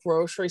her in a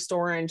grocery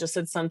store and just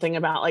said something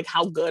about like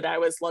how good I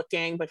was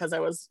looking because I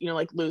was,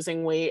 like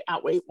losing weight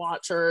at Weight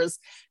Watchers.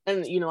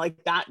 And, like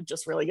that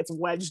just really gets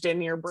wedged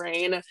in your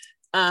brain.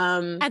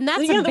 And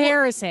that's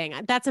embarrassing.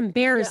 That's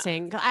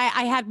embarrassing. Yeah.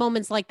 I had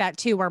moments like that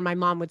too, where my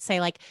mom would say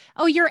like,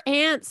 oh, your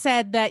aunt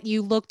said that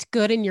you looked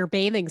good in your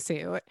bathing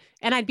suit.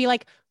 And I'd be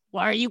like,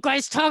 why are you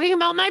guys talking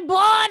about my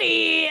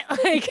body?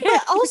 Like,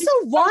 but also,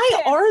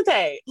 why are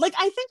they? Like,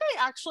 I think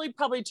I actually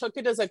probably took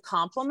it as a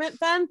compliment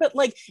then, but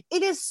like,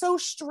 it is so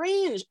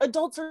strange.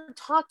 Adults are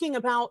talking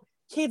about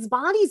kids'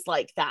 bodies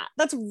like that.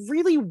 That's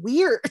really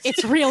weird.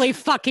 It's really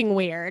fucking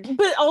weird.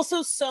 But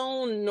also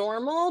so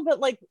normal. But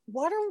like,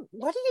 what are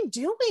you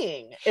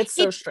doing? It's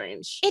so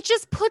strange. It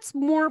just puts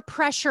more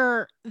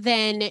pressure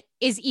than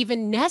is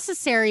even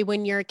necessary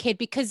when you're a kid,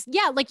 because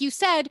like you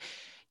said,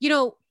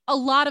 a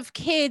lot of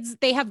kids,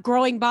 they have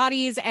growing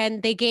bodies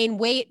and they gain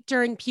weight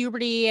during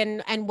puberty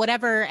and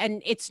whatever,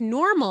 and it's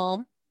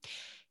normal.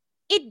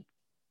 It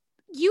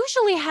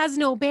usually has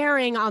no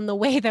bearing on the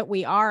way that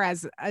we are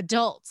as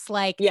adults.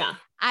 Like,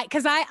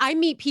 because I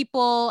meet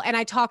people and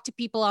I talk to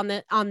people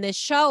on this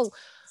show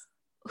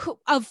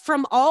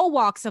from all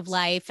walks of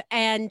life,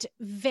 and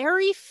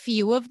very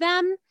few of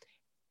them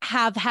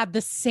have had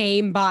the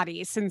same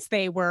body since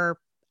they were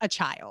a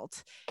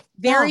child.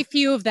 Very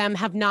few of them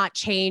have not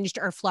changed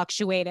or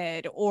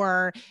fluctuated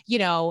or,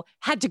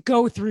 had to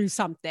go through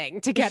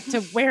something to get to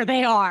where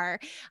they are.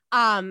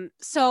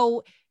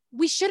 So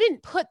we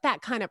shouldn't put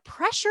that kind of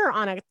pressure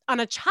on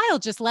a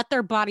child. Just let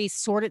their body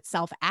sort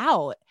itself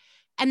out,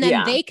 and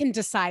then they can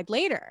decide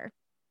later.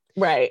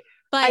 Right.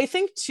 But I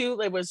think too,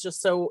 it was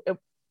just so,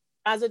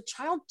 as a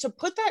child, to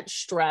put that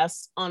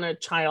stress on a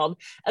child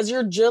as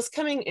you're just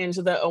coming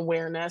into the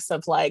awareness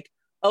of like,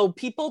 oh,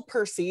 people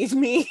perceive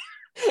me.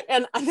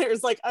 And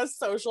there's like a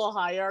social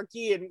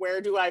hierarchy and where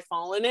do I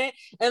fall in it?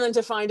 And then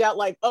to find out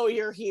like, oh,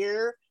 you're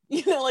here,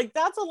 like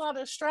that's a lot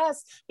of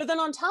stress. But then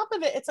on top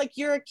of it, it's like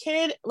you're a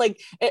kid,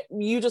 like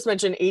you just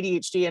mentioned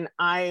ADHD, and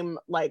I'm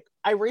like,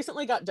 I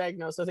recently got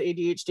diagnosed with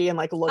ADHD, and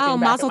like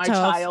looking back at my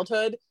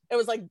childhood, it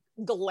was like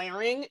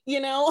glaring,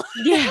 Yeah.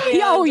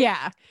 And, oh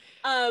yeah.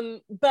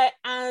 But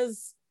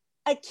as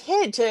a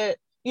kid to,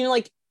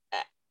 like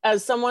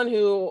as someone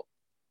who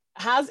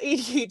has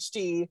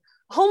ADHD,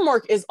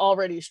 homework is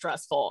already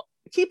stressful.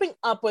 Keeping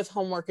up with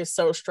homework is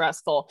so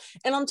stressful.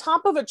 And on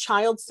top of a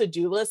child's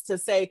to-do list to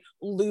say,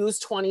 lose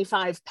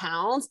 25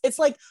 pounds, it's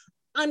like,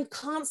 I'm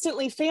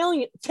constantly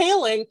failing,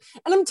 and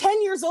I'm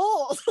 10 years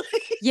old.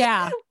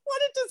 Yeah.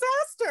 What a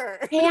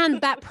disaster.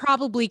 And that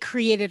probably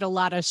created a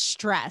lot of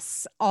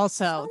stress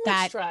also,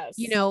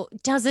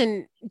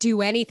 doesn't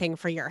do anything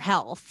for your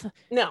health.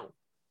 No.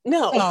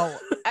 So,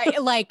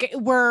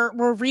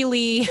 we're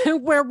really,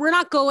 we're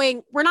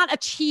not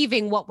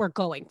achieving what we're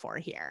going for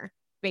here,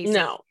 basically.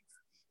 No.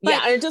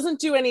 But it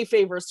doesn't do any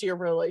favors to your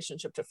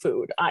relationship to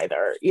food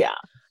either. Yeah.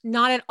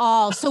 Not at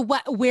all. So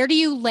where do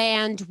you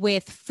land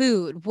with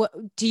food?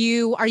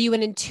 Are you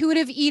an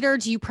intuitive eater?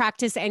 Do you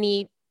practice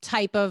any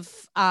type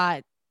of,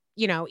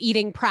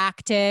 eating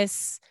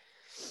practice?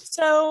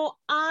 So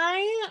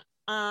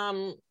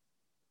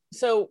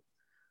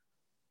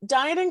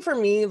dieting for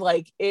me,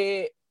 like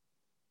it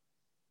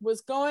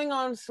was going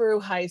on through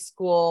high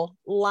school.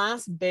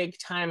 Last big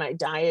time I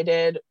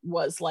dieted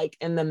was like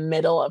in the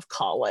middle of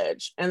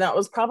college. And that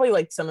was probably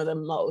like some of the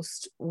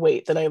most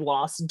weight that I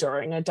lost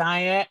during a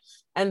diet.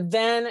 And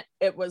then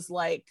it was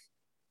like,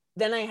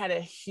 then I had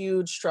a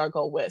huge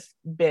struggle with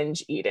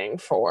binge eating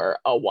for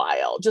a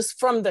while, just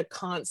from the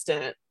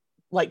constant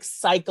like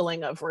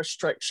cycling of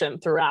restriction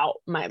throughout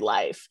my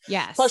life.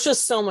 Yes. Plus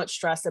just so much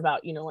stress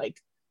about, like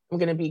I'm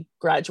going to be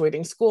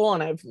graduating school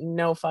and I have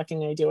no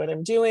fucking idea what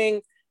I'm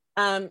doing.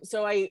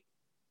 So I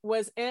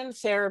was in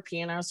therapy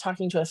and I was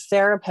talking to a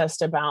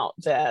therapist about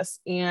this.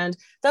 And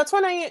that's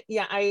when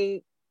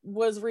I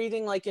was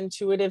reading like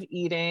intuitive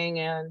eating.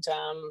 And,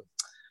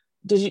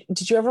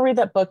 did you ever read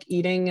that book,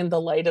 Eating in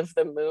the Light of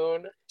the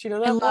Moon? Do you know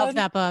that I love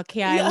that book.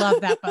 Yeah, I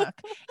love that book.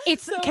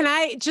 Can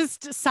I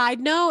just side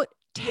note,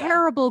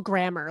 terrible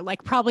grammar,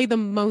 like probably the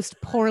most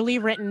poorly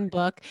written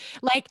book.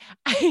 Like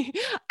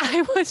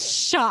I was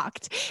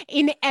shocked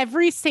in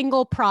every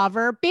single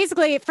proverb.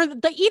 Basically, for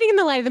the eating in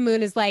the light of the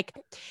moon is like,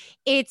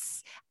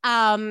 it's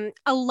a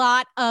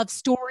lot of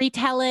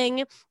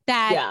storytelling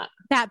that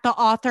that the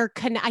author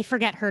I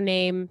forget her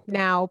name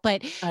now,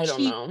 but I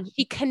don't know.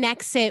 She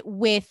connects it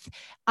with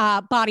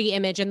body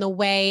image and the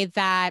way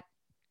that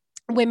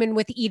women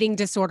with eating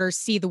disorders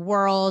see the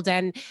world,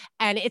 and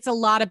it's a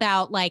lot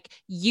about like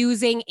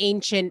using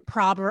ancient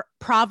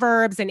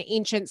proverbs and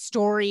ancient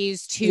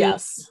stories to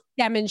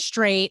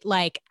demonstrate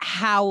like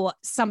how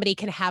somebody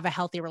can have a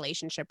healthy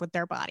relationship with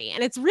their body.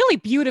 And it's really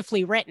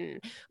beautifully written,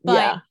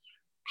 but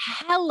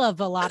hell of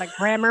a lot of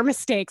grammar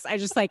mistakes.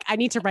 I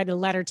need to write a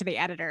letter to the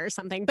editor or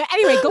something. But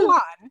anyway, go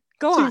on.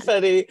 Too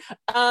funny.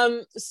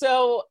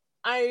 So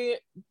I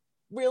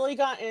really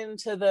got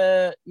into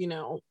the,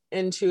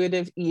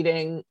 intuitive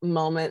eating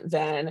moment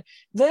then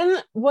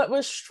what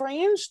was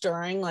strange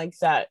during like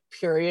that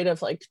period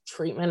of like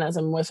treatment as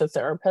I'm with a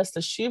therapist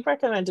is she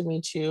recommended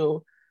me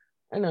to,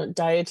 I don't know,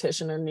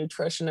 dietitian or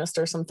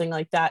nutritionist or something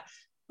like that,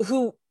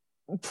 who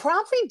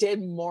probably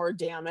did more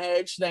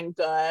damage than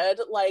good.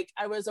 Like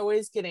I was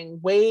always getting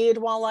weighed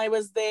while I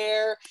was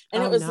there,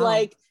 and it was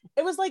like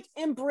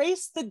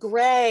embrace the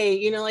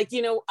gray,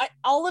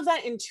 all of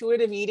that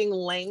intuitive eating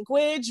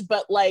language,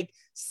 but like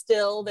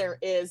still there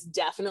is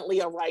definitely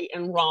a right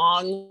and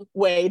wrong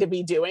way to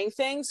be doing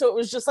things. So it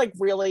was just like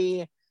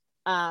really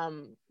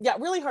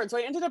really hard. So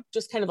I ended up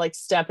just kind of like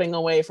stepping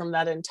away from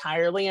that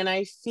entirely, and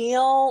I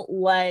feel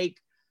like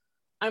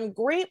I'm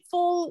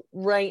grateful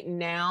right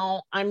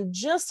now. I'm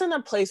just in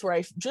a place where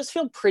I just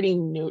feel pretty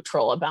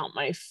neutral about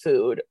my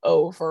food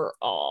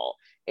overall.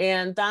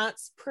 And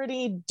that's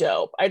pretty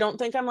dope. I don't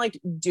think I'm like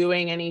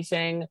doing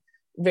anything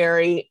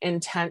very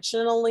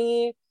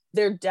intentionally.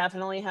 There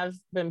definitely have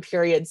been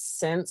periods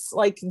since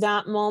like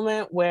that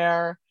moment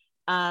where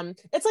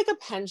it's like a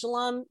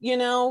pendulum,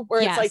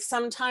 where it's like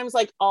sometimes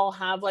like I'll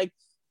have like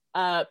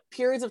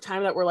periods of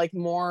time that were like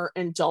more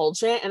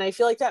indulgent, and I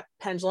feel like that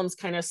pendulum's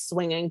kind of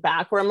swinging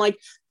back where I'm like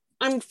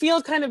I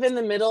feel kind of in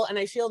the middle and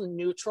I feel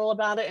neutral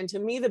about it. And to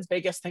me the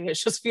biggest thing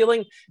is just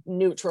feeling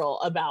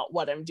neutral about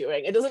what I'm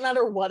doing. It doesn't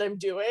matter what I'm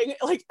doing,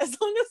 like as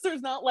long as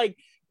there's not like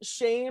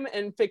shame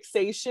and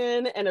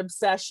fixation and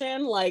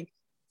obsession, like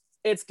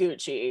it's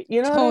Gucci,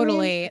 Totally. What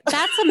I mean?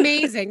 That's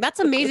amazing. That's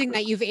amazing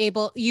that you've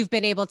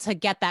been able to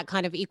get that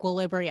kind of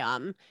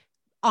equilibrium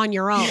on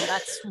your own.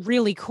 That's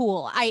really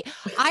cool. I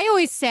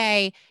always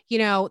say,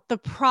 the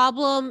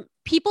problem,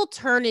 people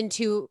turn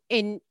into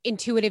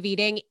intuitive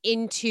eating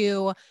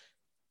into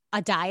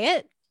a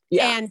diet.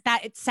 And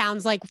that it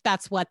sounds like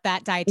that's what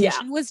that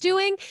dietitian was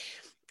doing.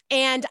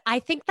 And I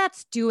think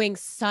that's doing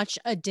such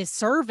a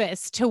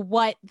disservice to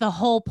what the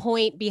whole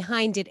point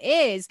behind it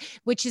is,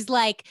 which is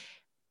like,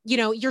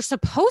 you're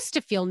supposed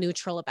to feel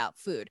neutral about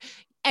food,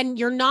 and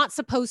you're not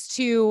supposed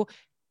to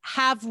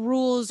have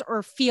rules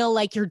or feel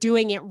like you're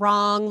doing it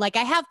wrong. Like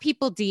I have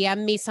people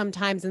DM me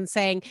sometimes and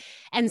say,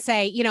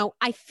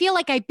 I feel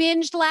like I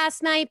binged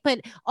last night,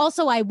 but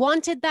also I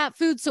wanted that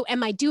food. So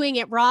am I doing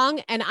it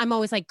wrong? And I'm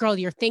always like, girl,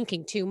 you're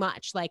thinking too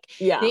much. Like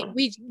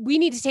we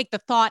need to take the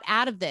thought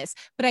out of this.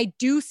 But I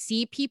do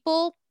see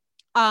people,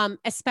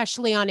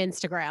 especially on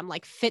Instagram,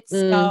 like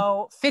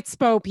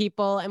Fitspo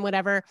people and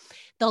whatever,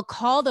 they'll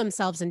call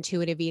themselves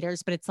intuitive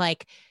eaters, but it's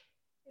like,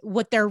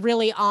 what they're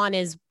really on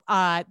is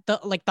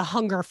the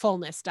hunger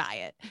fullness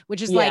diet, which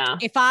is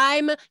like, if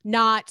I'm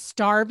not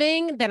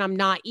starving, then I'm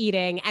not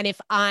eating. And if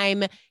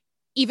I'm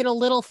even a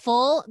little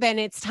full, then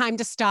it's time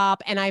to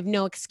stop and I have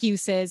no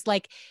excuses.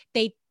 Like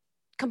they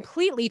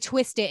completely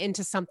twist it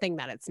into something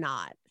that it's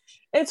not.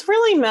 It's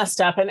really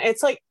messed up. And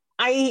it's like,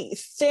 I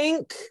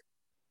think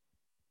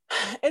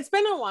it's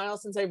been a while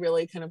since I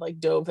really kind of like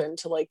dove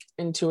into like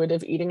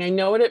intuitive eating. I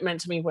know what it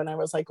meant to me when I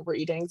was like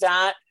reading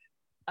that.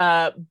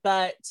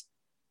 But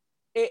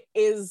it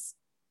is,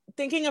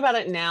 thinking about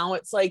it now,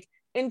 it's like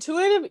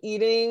intuitive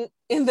eating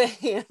in the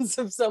hands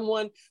of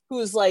someone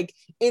who's like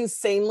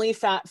insanely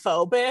fat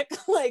phobic,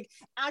 like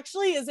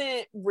actually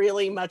isn't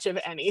really much of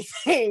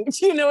anything.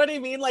 Do you know what I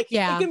mean? Like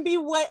it can be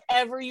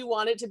whatever you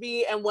want it to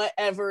be and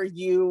whatever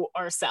you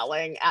are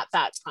selling at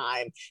that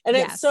time. And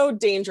it's so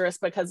dangerous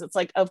because it's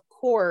like, of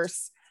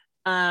course,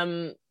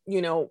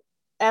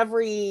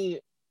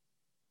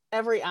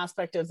 every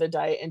aspect of the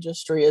diet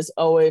industry is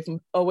always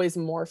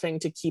morphing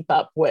to keep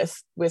up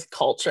with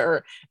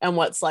culture and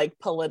what's like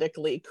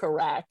politically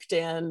correct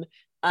and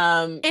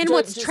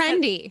what's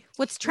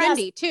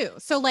trendy too.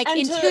 So like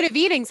intuitive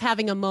eating's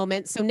having a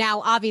moment. So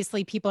now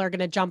obviously people are going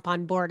to jump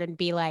on board and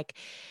be like,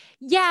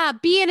 yeah,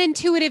 be an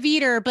intuitive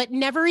eater, but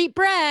never eat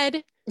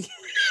bread.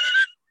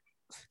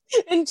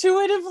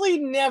 Intuitively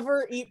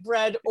never eat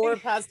bread or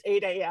past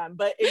 8 a.m.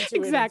 but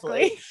intuitively.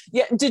 Exactly.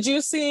 Yeah. Did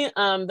you see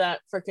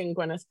that freaking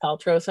Gwyneth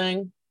Paltrow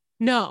thing?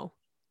 No.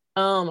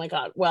 Oh my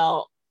God.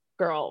 Well,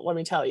 girl, let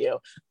me tell you.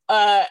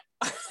 It's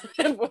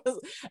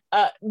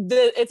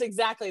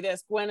exactly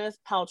this. Gwyneth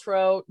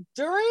Paltrow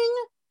during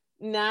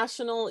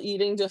National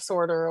Eating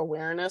Disorder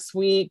Awareness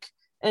Week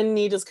And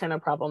need is kind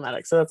of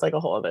problematic. So that's like a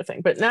whole other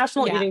thing. But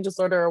National Eating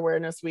Disorder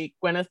Awareness Week,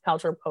 Gwyneth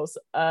Paltrow posts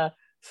a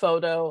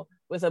photo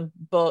with a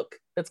book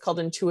that's called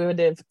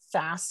Intuitive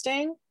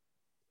Fasting.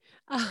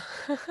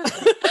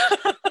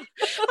 Oh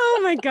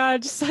my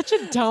God, such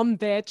a dumb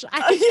bitch.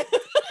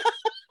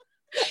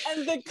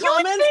 And the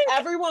comments,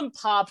 everyone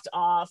popped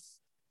off.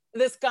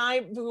 This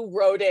guy who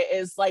wrote it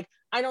is like,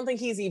 I don't think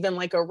he's even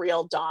like a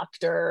real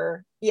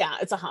doctor. Yeah,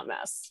 it's a hot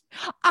mess.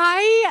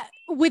 I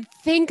would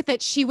think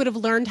that she would have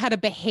learned how to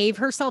behave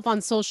herself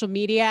on social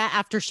media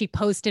after she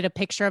posted a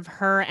picture of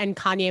her and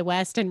Kanye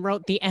West and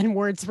wrote the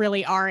N-words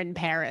really are in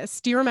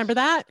Paris. Do you remember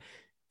that?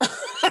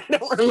 I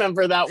don't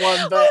remember that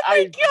one, but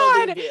I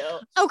believe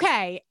you.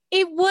 Okay.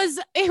 It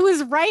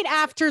was right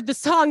after the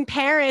song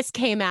Paris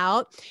came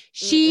out.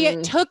 She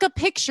took a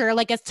picture,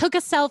 took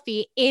a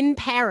selfie in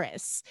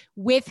Paris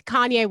with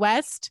Kanye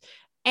West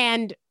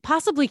and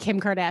possibly Kim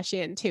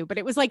Kardashian too. But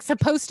it was like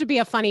supposed to be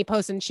a funny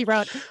post. And she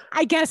wrote,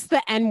 I guess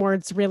the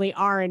N-words really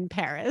are in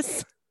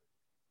Paris.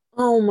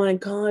 Oh my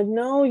God,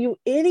 no, you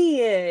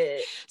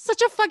idiot.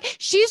 Such a fuck.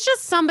 She's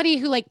just somebody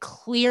who like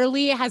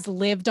clearly has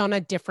lived on a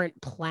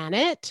different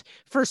planet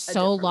for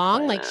so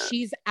long. Like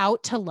she's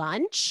out to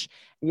lunch.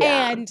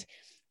 Yeah. And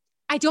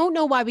I don't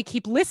know why we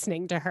keep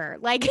listening to her.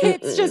 Like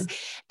it's just,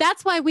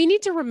 that's why we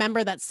need to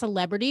remember that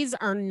celebrities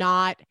are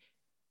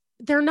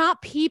they're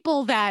not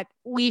people that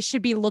we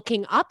should be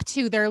looking up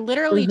to. They're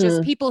literally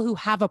just people who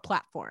have a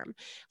platform.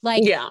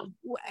 Like,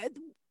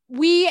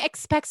 we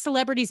expect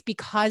celebrities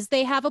because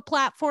they have a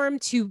platform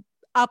to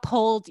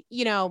uphold,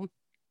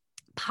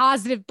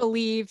 positive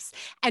beliefs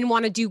and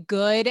want to do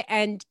good.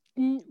 And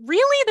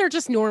really, they're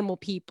just normal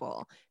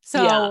people.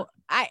 So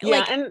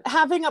and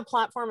having a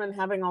platform and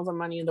having all the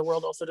money in the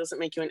world also doesn't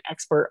make you an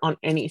expert on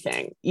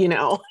anything,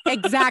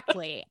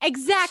 Exactly.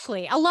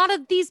 A lot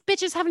of these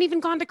bitches haven't even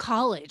gone to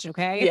college.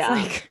 Okay. It's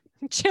like,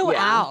 chill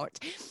out.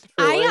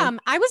 Truly.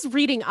 I was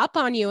reading up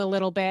on you a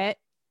little bit.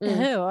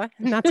 Ew,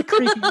 not to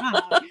creep you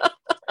out.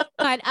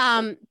 But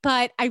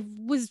I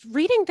was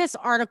reading this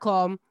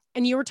article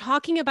and you were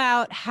talking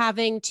about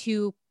having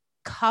to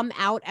come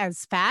out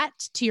as fat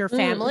to your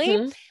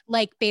family,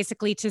 like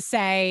basically to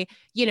say,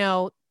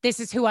 this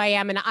is who I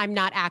am and I'm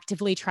not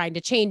actively trying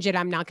to change it.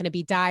 I'm not going to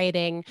be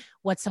dieting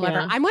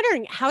whatsoever. Yeah. I'm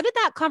wondering, how did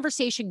that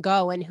conversation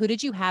go and who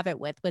did you have it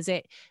with? Was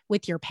it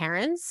with your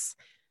parents?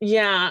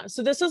 Yeah.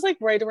 So this was like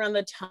right around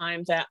the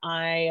time that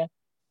I,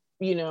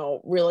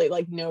 really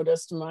like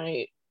noticed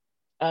my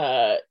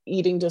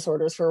eating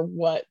disorders for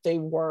what they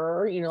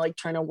were, like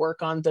trying to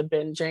work on the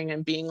binging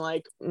and being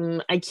like,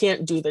 I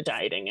can't do the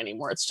dieting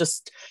anymore.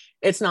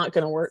 It's not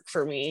going to work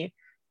for me.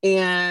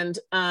 And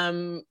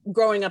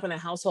growing up in a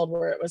household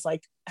where it was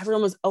like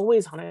everyone was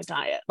always on a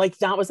diet, like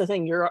that was the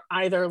thing. You're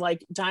either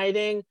like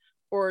dieting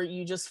or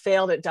you just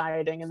failed at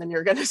dieting and then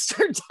you're going to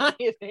start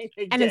dieting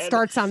again. And it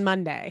starts on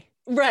Monday.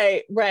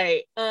 Right.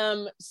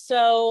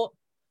 So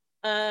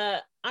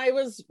I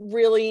was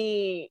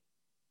really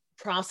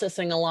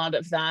processing a lot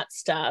of that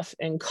stuff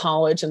in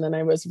college. And then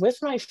I was with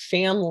my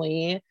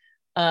family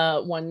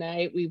one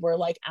night. We were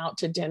like out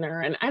to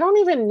dinner and I don't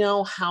even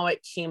know how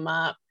it came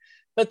up,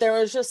 but there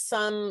was just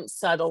some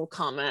subtle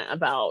comment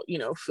about,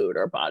 food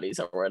or bodies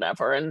or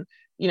whatever. And,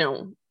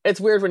 it's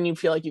weird when you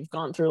feel like you've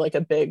gone through like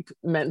a big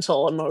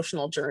mental,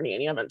 emotional journey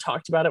and you haven't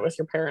talked about it with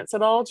your parents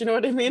at all. Do you know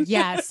what I mean?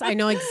 Yes, I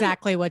know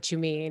exactly what you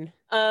mean.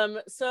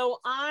 So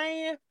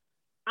I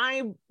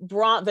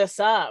brought this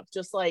up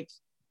just like,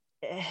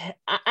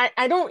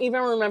 I don't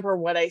even remember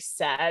what I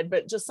said,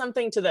 but just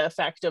something to the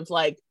effect of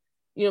like,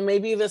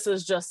 maybe this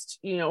is just,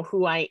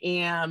 who I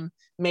am.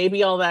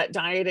 Maybe all that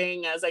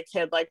dieting as a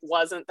kid, like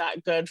wasn't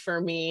that good for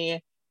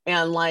me.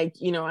 And like,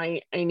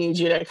 I need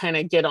you to kind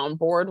of get on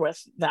board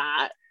with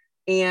that.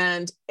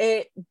 And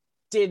it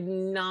did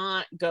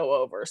not go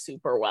over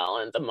super well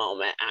in the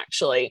moment,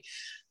 actually.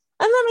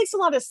 And that makes a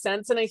lot of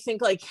sense. And I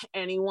think like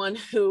anyone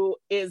who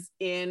is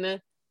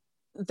in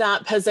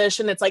that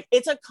position, it's like,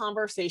 it's a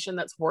conversation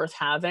that's worth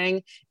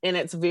having. And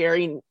it's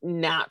very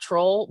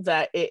natural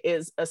that it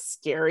is a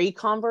scary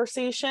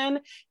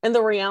conversation. And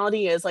the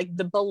reality is like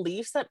the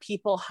beliefs that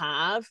people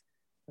have,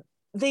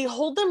 they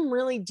hold them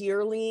really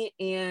dearly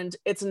and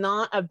it's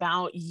not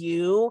about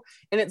you.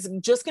 And it's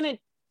just going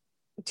to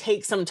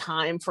take some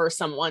time for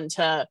someone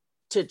to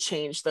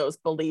change those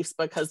beliefs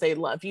because they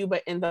love you.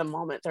 But in the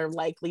moment, there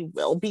likely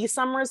will be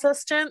some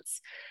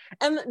resistance.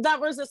 And that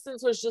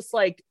resistance was just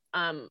like,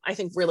 I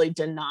think really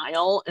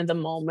denial in the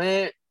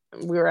moment.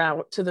 We were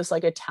out to this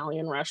like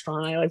Italian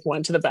restaurant. I like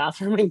went to the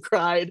bathroom and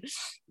cried.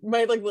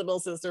 My like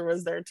little sister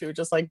was there too,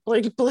 just like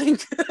blink,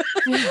 blink.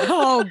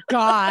 Oh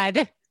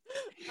God.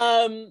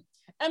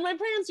 And my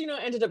parents,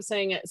 ended up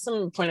saying at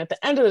some point at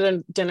the end of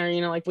the dinner,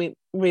 like,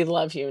 we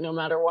love you no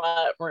matter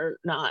what. We're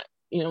not,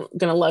 going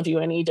to love you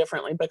any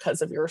differently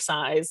because of your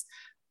size.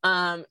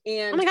 And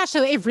oh my gosh.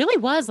 So it really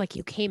was like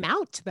you came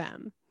out to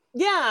them.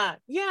 Yeah.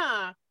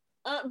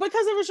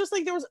 Because it was just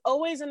like, there was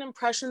always an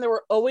impression, there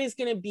were always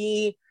going to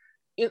be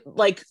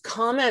like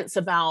comments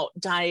about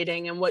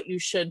dieting and what you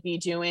should be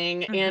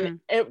doing. And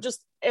it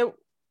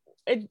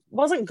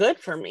wasn't good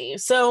for me.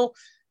 So,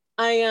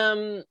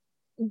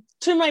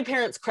 to my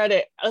parents'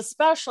 credit,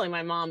 especially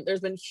my mom, there's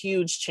been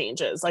huge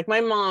changes. Like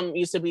my mom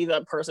used to be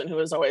the person who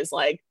was always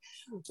like,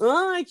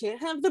 oh, I can't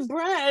have the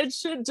bread.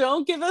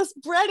 Don't give us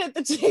bread at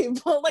the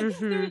table. Like,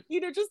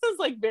 just those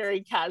like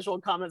very casual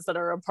comments that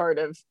are a part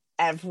of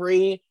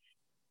every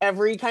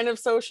kind of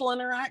social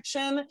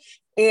interaction.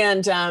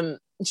 And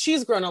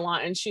she's grown a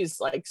lot and she's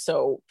like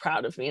so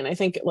proud of me. And I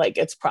think like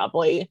it's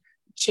probably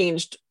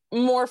changed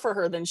more for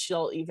her than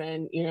she'll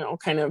even,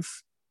 kind of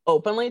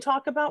openly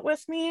talk about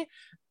with me.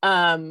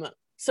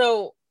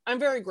 So I'm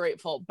very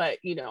grateful, but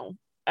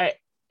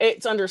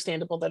it's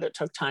understandable that it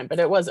took time, but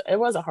it was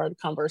a hard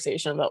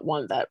conversation, but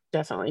one that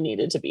definitely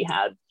needed to be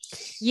had.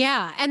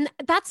 Yeah. And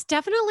that's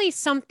definitely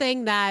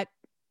something that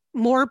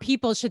more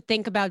people should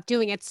think about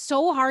doing. It's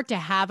so hard to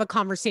have a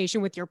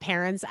conversation with your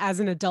parents as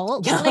an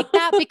adult like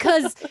that,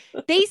 because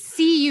they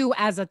see you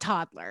as a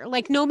toddler.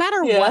 Like no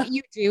matter what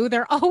you do,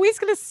 they're always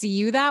going to see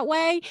you that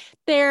way.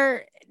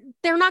 They're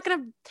not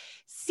going to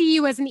see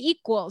you as an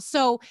equal.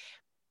 So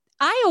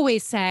I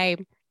always say,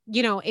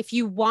 if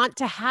you want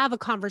to have a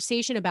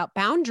conversation about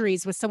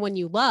boundaries with someone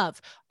you love,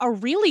 a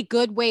really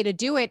good way to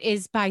do it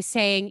is by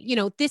saying,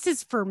 this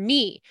is for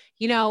me.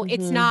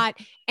 It's not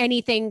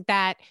anything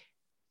that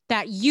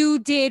you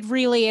did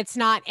really. It's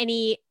not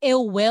any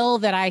ill will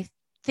that I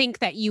think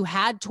that you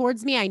had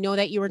towards me. I know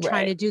that you were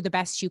trying to do the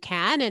best you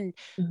can, and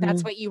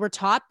that's what you were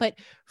taught. But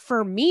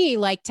for me,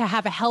 like to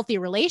have a healthy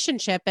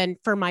relationship and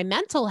for my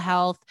mental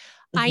health,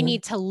 I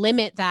need to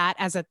limit that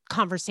as a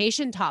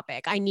conversation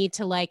topic. I need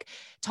to like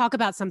talk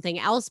about something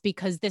else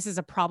because this is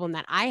a problem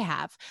that I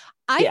have.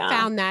 I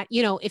found that,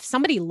 if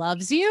somebody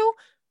loves you,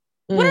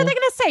 what are they going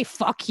to say?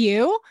 Fuck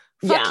you.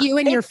 Fuck you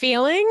and your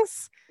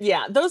feelings.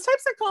 Yeah, those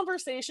types of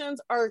conversations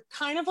are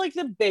kind of like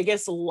the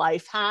biggest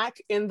life hack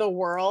in the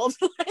world.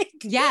 Like,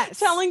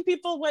 telling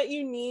people what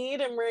you need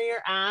and where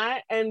you're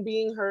at and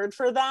being heard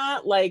for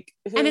that. Like,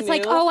 and it's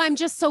like, oh, I'm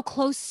just so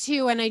close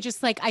to, and I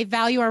just like, I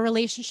value our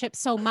relationship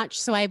so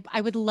much. So I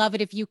would love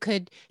it if you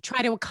could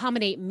try to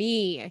accommodate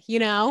me,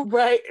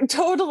 Right.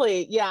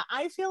 Totally. Yeah.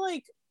 I feel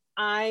like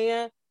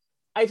I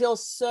feel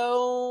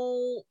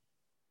so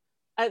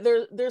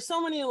there's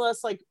so many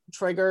less like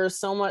triggers,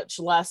 so much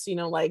less,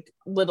 like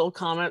little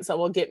comments that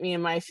will get me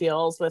in my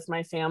feels with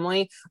my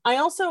family. I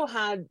also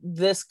had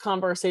this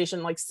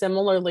conversation like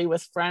similarly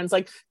with friends,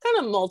 like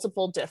kind of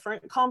multiple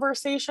different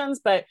conversations,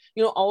 but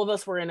all of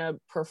us were in a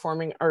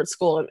performing arts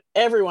school and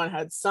everyone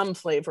had some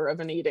flavor of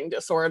an eating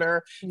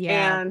disorder.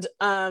 And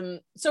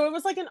so it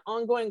was like an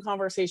ongoing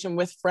conversation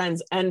with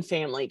friends and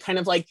family, kind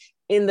of like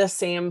in the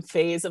same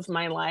phase of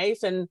my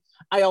life. And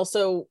I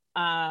also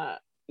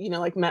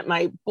like met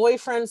my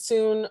boyfriend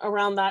soon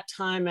around that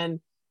time. And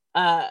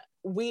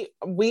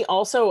we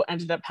also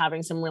ended up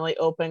having some really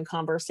open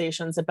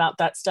conversations about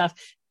that stuff.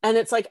 And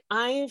it's like,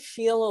 I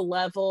feel a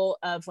level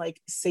of like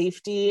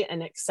safety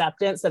and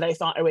acceptance that I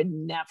thought I would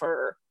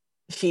never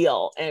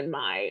feel in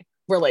my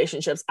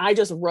relationships. I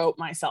just wrote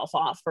myself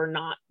off for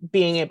not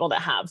being able to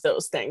have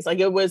those things. Like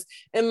it was,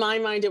 in my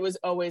mind, it was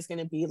always going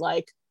to be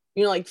like,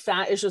 like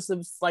fat is just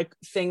this like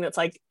thing that's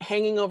like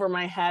hanging over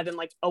my head and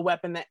like a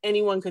weapon that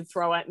anyone could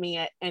throw at me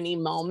at any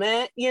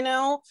moment,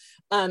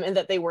 and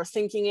that they were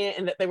thinking it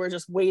and that they were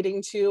just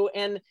waiting to.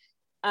 And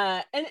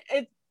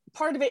it,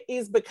 part of it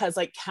is because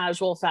like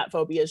casual fat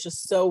phobia is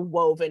just so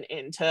woven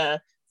into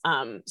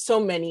so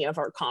many of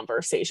our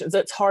conversations.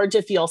 It's hard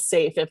to feel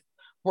safe if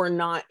we're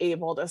not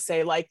able to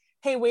say like,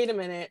 hey, wait a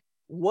minute,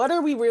 what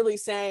are we really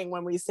saying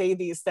when we say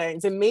these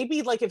things? And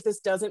maybe like, if this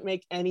doesn't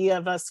make any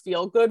of us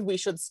feel good, we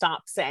should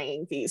stop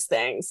saying these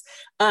things.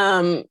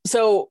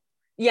 So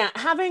yeah,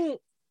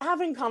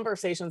 having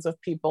conversations with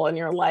people in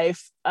your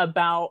life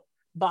about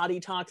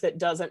body talk that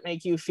doesn't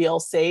make you feel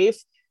safe,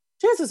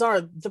 chances are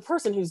the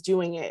person who's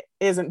doing it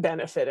isn't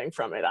benefiting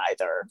from it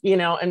either,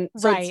 and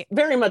so it's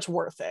very much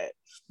worth it.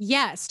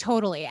 Yes,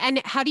 totally.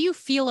 And how do you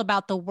feel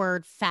about the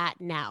word fat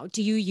now?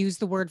 Do you use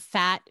the word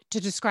fat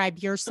to describe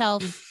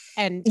yourself?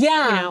 And,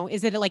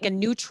 is it like a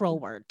neutral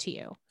word to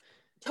you?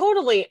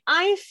 Totally.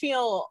 I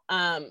feel,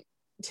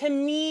 to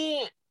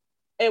me,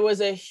 it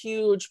was a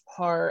huge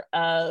part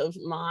of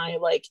my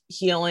like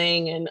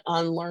healing and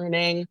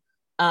unlearning,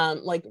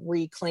 like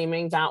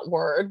reclaiming that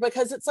word,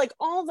 because it's like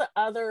all the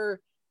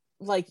other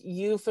like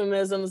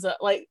euphemisms that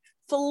like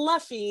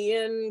fluffy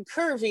and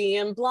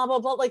curvy and blah, blah,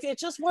 blah. Like it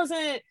just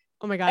wasn't.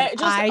 Oh my God.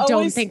 I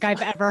don't think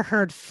I've ever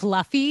heard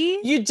fluffy.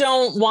 You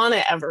don't want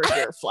to ever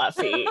hear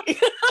fluffy.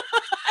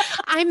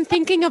 I'm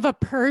thinking of a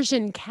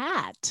Persian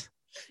cat.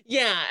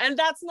 Yeah. And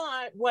that's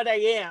not what I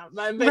am.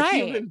 I'm a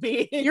human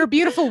being. You're a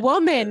beautiful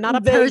woman, not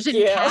a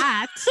Persian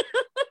cat.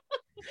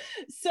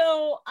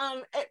 So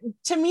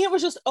to me, it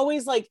was just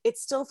always like, it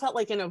still felt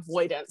like an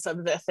avoidance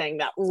of the thing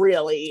that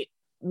really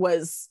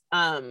was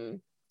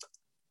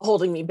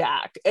holding me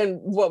back. And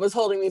what was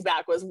holding me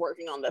back was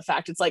working on the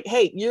fact it's like,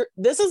 hey,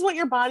 this is what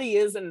your body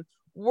is, and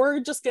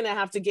we're just gonna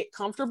have to get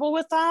comfortable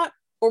with that,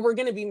 or we're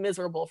gonna be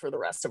miserable for the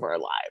rest of our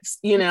lives,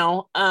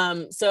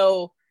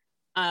 so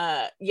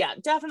yeah,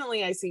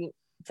 definitely I see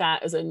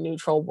fat as a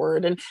neutral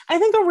word. And I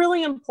think a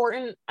really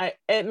important,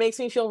 it makes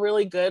me feel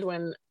really good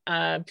when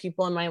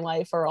people in my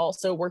life are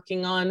also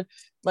working on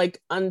like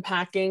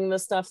unpacking the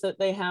stuff that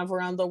they have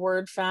around the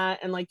word fat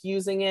and like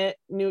using it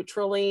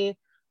neutrally.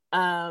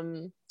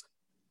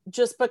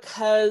 Just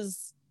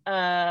because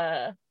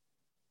I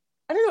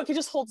don't know, it can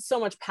just hold so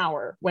much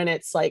power when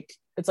it's like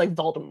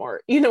Voldemort.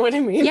 You know what I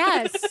mean?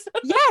 Yes.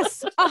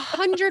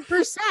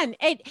 100%.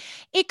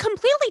 It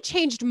completely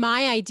changed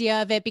my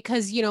idea of it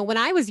because, you know, when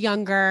I was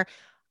younger,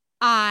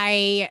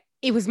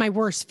 it was my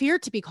worst fear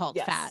to be called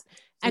fat.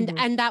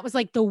 And that was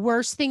like the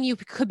worst thing you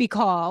could be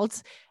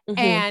called.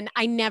 And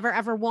I never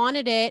ever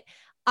wanted it.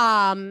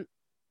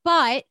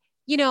 But,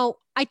 you know,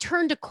 I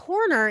turned a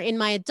corner in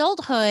my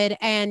adulthood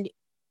and,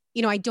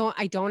 you know, I don't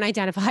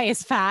identify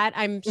as fat.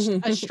 I'm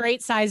a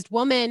straight sized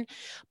woman,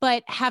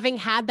 but having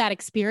had that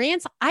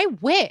experience, I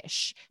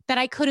wish that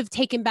I could have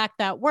taken back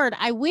that word.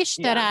 I wish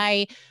that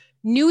I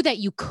knew that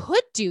you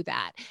could do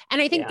that.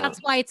 And I think that's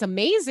why it's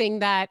amazing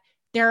that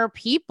there are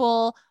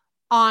people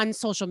on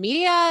social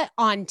media,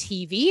 on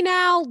TV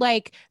now,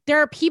 like there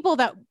are people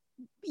that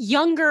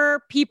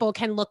younger people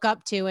can look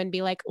up to and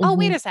be like, oh,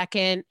 wait a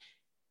second.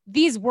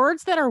 These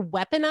words that are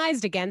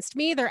weaponized against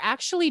me, they're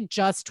actually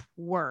just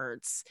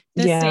words.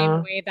 The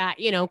same way that,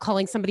 you know,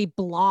 calling somebody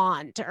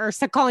blonde or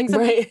calling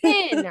somebody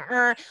thin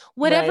or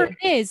whatever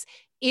it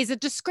is a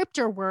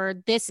descriptor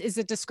word. This is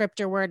a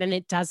descriptor word and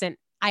it doesn't,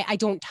 I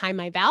don't tie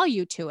my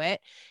value to it.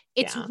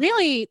 It's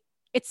really,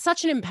 it's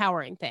such an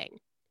empowering thing.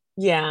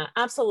 Yeah,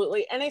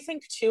 absolutely. And I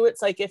think too,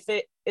 it's like, if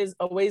it is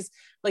always,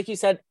 like you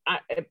said,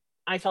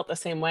 I felt the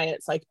same way.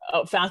 It's like,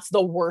 oh, fat's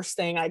the worst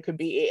thing I could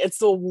be. It's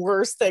the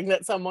worst thing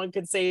that someone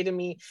could say to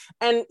me.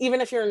 And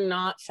even if you're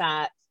not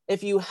fat,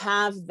 if you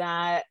have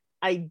that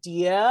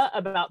idea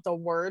about the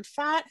word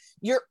fat,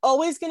 you're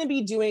always going to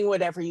be doing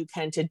whatever you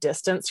can to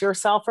distance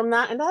yourself from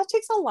that. And that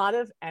takes a lot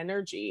of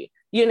energy,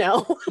 you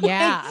know?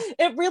 Yeah. Like,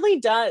 it really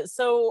does.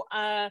 So,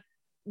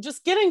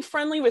 just getting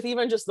friendly with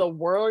even just the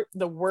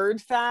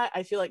word fat,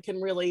 I feel like can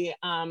really,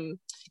 can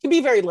be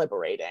very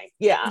liberating.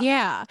 Yeah.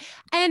 Yeah.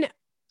 And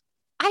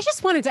I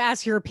just wanted to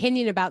ask your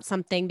opinion about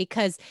something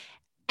because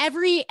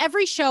every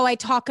show I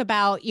talk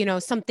about, you know,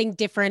 something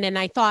different. And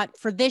I thought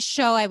for this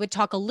show, I would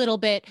talk a little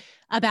bit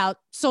about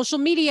social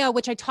media,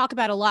 which I talk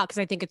about a lot because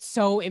I think it's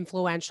so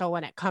influential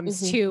when it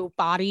comes to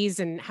bodies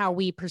and how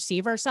we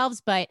perceive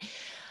ourselves. But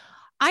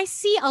I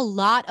see a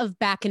lot of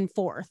back and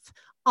forth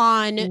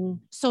on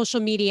social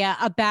media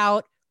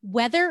about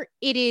whether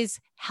it is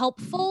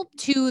helpful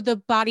to the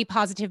body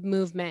positive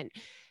movement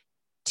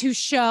to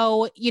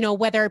show, you know,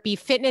 whether it be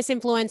fitness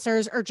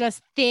influencers or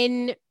just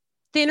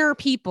thinner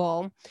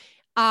people.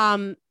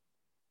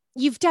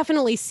 You've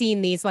definitely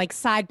seen these like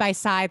side by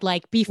side,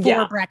 like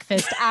before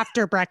breakfast,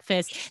 after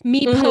breakfast,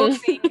 me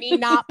posing, me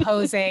not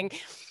posing.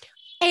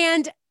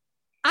 And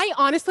I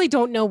honestly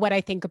don't know what I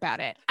think about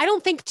it. I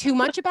don't think too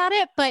much about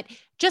it, but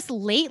just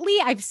lately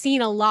I've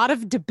seen a lot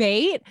of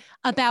debate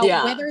about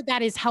whether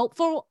that is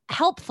helpful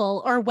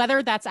or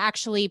whether that's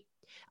actually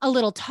a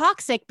little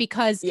toxic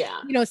because, you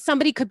know,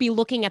 somebody could be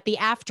looking at the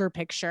after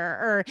picture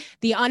or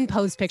the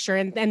unposed picture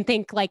and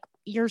think like,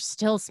 you're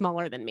still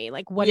smaller than me.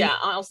 Like, what? Yeah,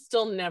 I'll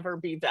still never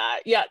be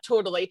that. Yeah,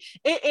 totally.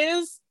 It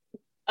is,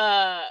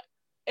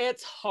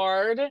 it's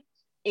hard.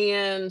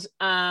 And,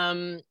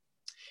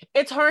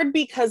 it's hard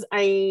because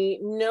I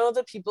know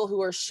the people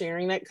who are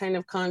sharing that kind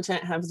of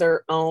content have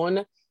their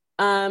own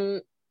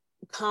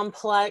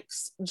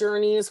complex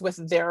journeys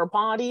with their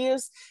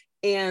bodies.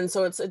 And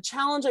so it's a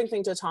challenging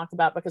thing to talk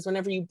about because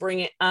whenever you bring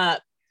it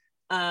up,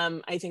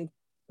 I think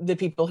the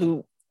people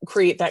who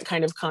create that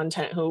kind of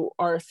content who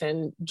are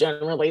thin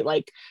generally,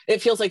 like, it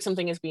feels like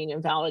something is being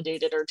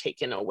invalidated or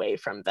taken away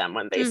from them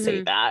when they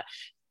say that.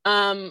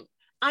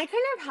 I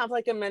kind of have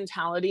like a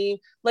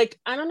mentality, like,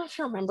 I don't know if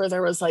you remember,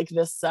 there was like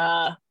this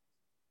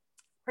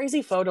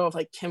crazy photo of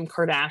like Kim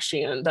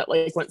Kardashian that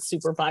like went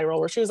super viral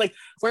where she was like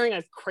wearing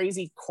a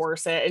crazy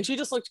corset and she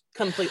just looked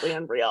completely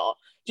unreal.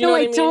 Do you know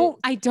what I mean?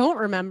 I don't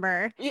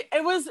remember.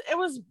 It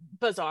was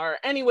bizarre.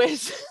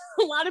 Anyways,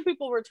 a lot of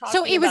people were talking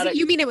about it. So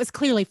you mean it was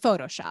clearly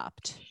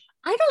photoshopped?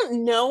 I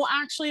don't know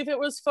actually if it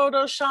was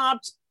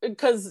photoshopped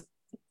because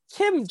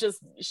Kim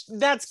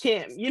that's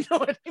Kim, you know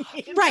what I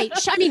mean? Right.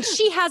 I mean,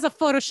 she has a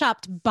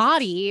photoshopped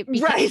body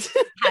because she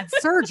had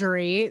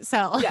surgery.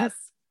 So yes.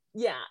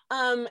 Yeah.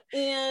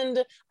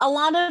 And a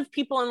lot of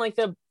people in like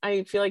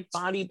I feel like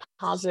body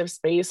positive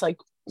space, like,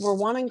 were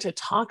wanting to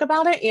talk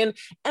about it. And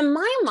in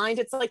my mind,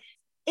 it's like,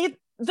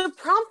 the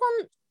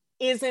problem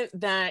isn't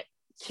that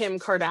Kim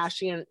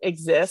Kardashian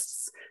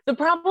exists. The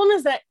problem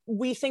is that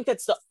we think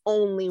that's the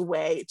only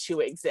way to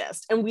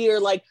exist. And we are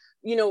like,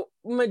 you know,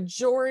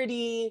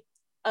 majority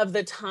of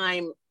the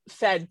time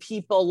fed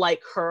people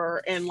like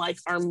her and like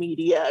our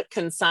media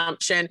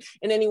consumption,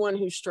 and anyone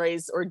who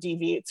strays or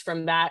deviates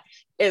from that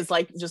is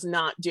like just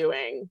not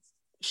doing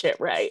shit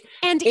right.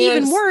 And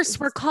even worse,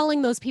 we're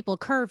calling those people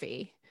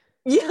curvy.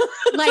 Yeah.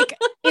 Like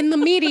in the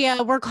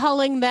media, we're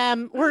calling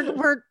them,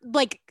 we're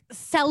like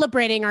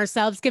celebrating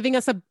ourselves, giving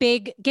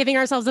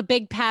ourselves a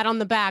big pat on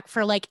the back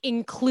for like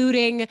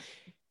including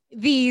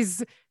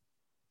these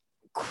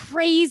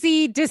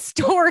crazy,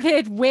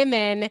 distorted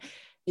women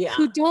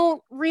who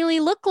don't really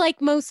look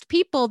like most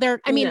people. They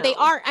are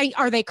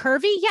they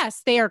curvy?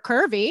 Yes, they are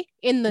curvy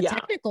in the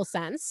technical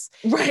sense.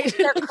 Right.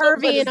 They're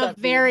curvy in a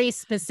very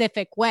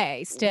specific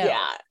way still.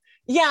 Yeah.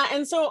 Yeah.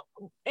 And so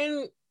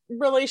in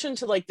relation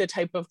to like the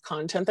type of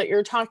content that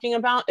you're talking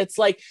about, it's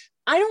like,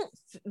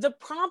 the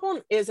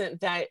problem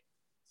isn't that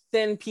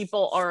thin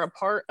people are a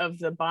part of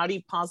the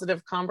body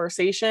positive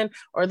conversation,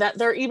 or that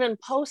they're even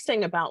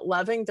posting about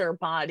loving their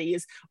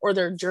bodies or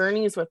their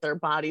journeys with their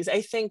bodies.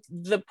 I think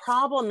the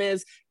problem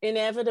is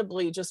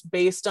inevitably just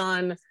based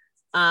on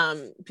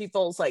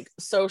people's like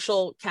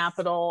social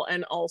capital,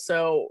 and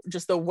also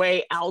just the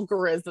way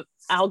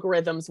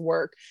algorithms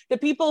work. The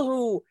people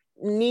who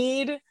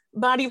need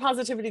body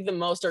positivity the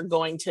most are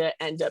going to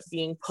end up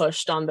being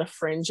pushed on the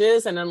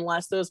fringes, and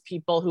unless those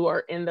people who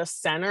are in the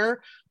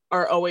center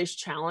are always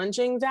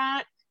challenging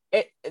that,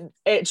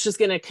 it's just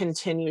going to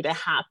continue to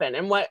happen.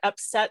 And what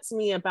upsets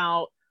me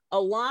about a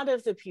lot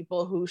of the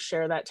people who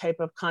share that type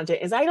of content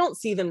is I don't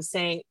see them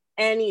saying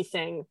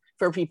anything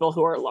for people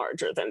who are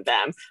larger than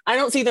them. I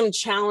don't see them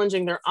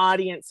challenging their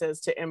audiences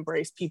to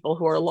embrace people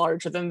who are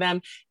larger than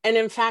them. And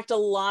in fact, a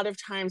lot of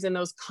times in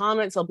those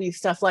comments, there'll be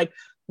stuff like,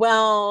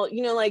 well,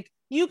 like,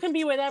 you can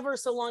be whatever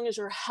so long as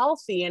you're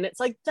healthy. And it's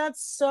like,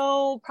 that's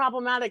so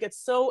problematic.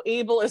 It's so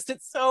ableist.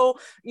 It's so,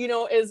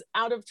 is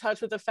out of touch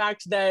with the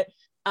fact that,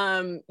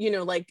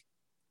 like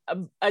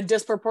a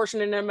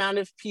disproportionate amount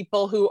of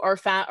people who are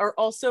fat are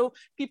also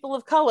people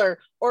of color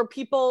or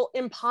people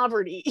in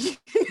poverty.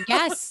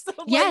 Yes. So,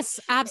 yes,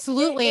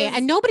 absolutely.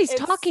 And nobody's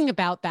talking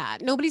about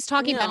that. Nobody's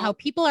talking about how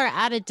people are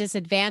at a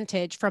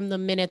disadvantage from the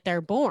minute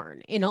they're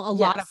born in a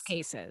lot of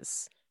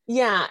cases.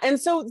 Yeah. And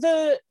so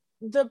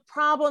the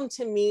problem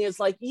to me is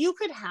like, you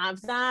could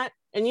have that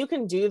and you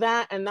can do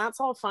that, and that's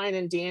all fine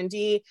and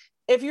dandy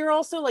if you're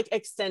also like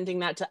extending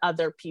that to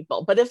other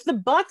people. But if the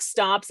buck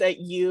stops at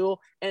you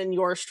and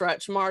your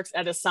stretch marks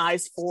at a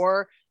size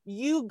 4,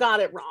 you got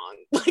it wrong.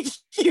 Like,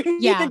 you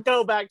need to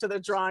go back to the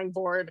drawing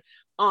board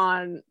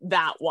on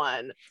that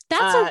one.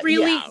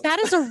 That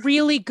is a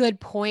really good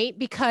point,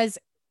 because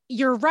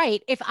you're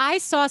right. If I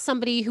saw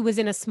somebody who was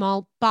in a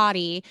small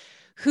body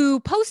who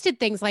posted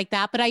things like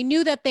that, but I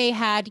knew that they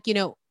had,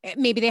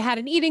 maybe they had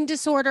an eating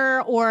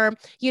disorder, or,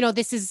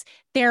 this is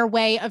their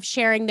way of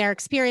sharing their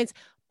experience,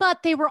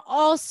 but they were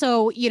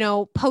also,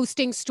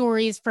 posting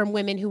stories from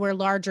women who were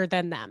larger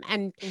than them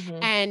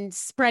and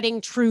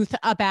spreading truth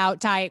about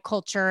diet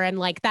culture. And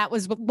like, that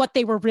was what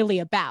they were really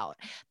about.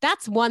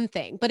 That's one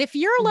thing. But if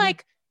you're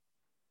like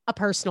a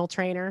personal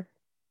trainer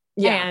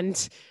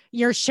and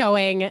you're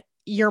showing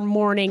your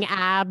morning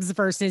abs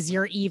versus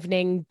your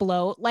evening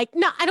bloat, like,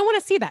 no, I don't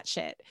want to see that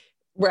shit.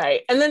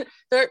 Right. And then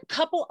there are a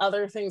couple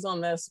other things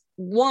on this.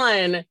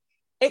 One,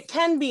 it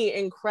can be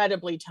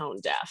incredibly tone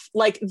deaf.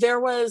 Like,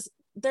 there's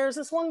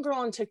this one girl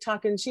on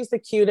TikTok, and she's the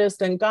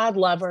cutest, and God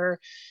love her.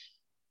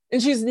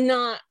 And she's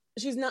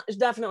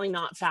definitely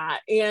not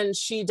fat. And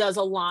she does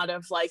a lot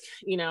of like,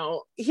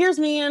 here's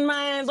me and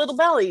my little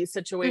belly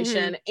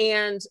situation.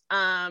 And,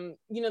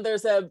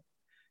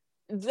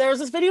 there's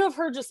this video of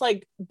her just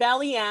like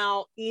belly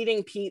out,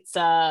 eating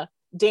pizza,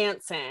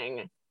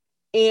 dancing.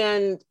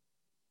 And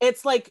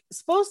it's like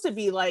supposed to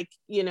be like,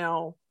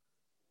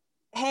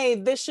 hey,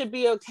 this should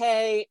be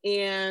okay.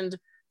 And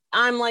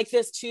I'm like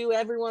this too.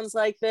 Everyone's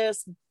like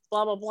this,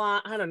 blah, blah,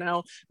 blah. I don't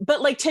know. But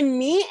like, to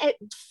me, it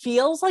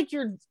feels like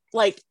you're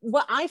like,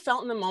 what I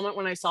felt in the moment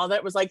when I saw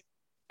that was like,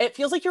 it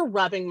feels like you're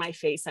rubbing my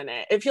face in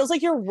it. It feels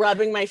like you're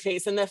rubbing my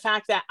face in the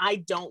fact that I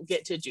don't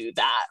get to do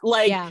that.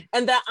 Like,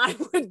 and that I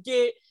would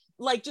get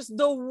like just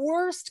the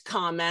worst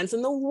comments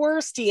and the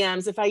worst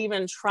DMs if I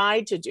even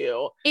tried to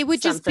do. It would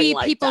just be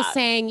like people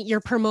saying you're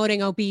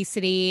promoting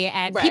obesity,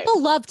 and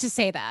people love to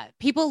say that.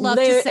 People love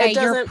to say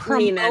you're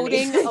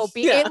promoting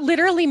obesity. It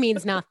literally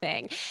means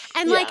nothing.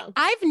 And like,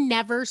 I've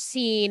never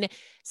seen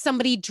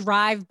somebody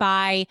drive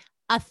by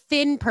a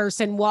thin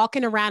person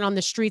walking around on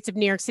the streets of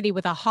New York City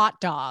with a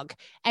hot dog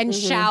and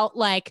shout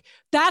like,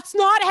 that's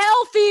not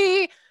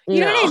healthy.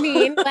 You know what I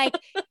mean? Like,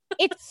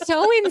 it's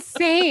so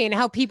insane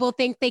how people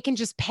think they can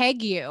just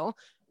peg you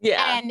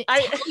and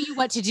tell you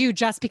what to do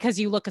just because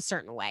you look a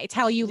certain way,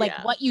 tell you like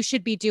what you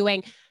should be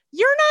doing.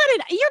 You're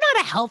not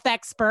a health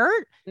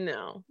expert.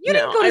 No, you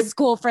didn't go to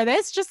school for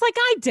this, just like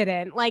I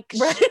didn't. Like,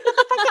 shut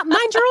the fuck up.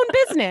 Mind your own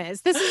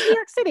business. This is New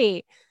York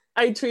City.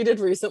 I tweeted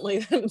recently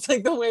that it's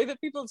like the way that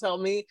people tell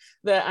me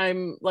that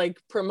I'm like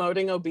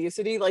promoting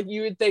obesity, like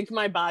you would think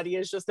my body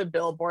is just a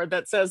billboard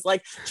that says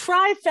like,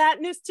 try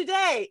fatness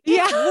today.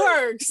 It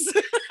works.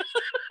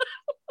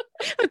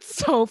 It's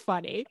so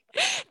funny.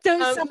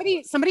 So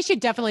somebody should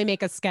definitely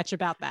make a sketch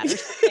about that, or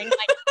something,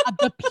 like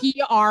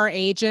the PR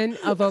agent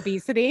of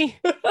obesity.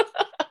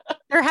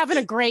 They're having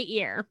a great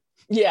year.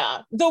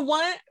 Yeah. The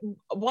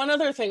one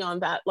other thing on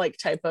that like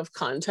type of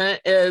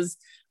content is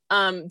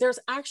there's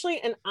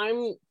actually, and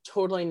I'm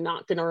totally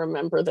not going to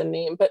remember the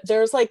name, but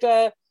there's like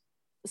a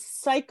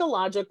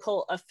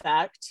psychological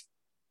effect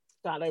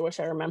God, I wish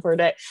I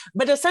remembered it.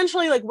 But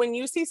essentially, like when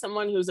you see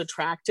someone who's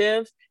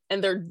attractive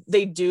and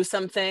they do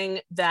something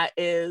that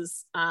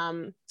is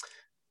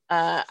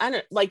I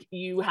don't like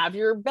you have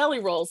your belly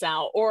rolls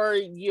out, or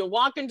you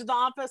walk into the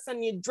office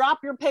and you drop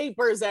your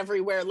papers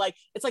everywhere. Like,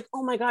 it's like,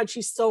 oh my God,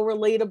 she's so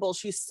relatable.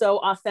 She's so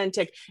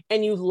authentic.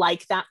 And you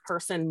like that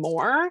person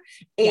more.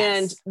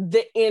 And Yes.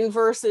 the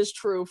inverse is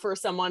true for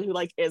someone who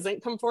like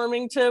isn't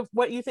conforming to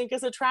what you think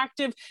is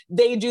attractive.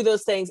 They do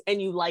those things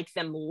and you like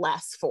them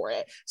less for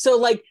it. So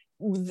like,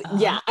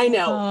 yeah, I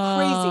know,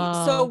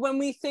 crazy. So when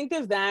we think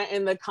of that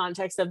in the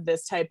context of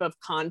this type of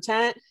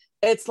content,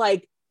 it's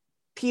like,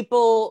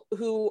 people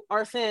who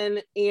are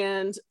thin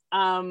and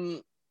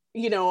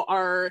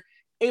are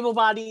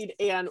able-bodied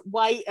and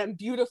white and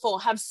beautiful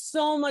have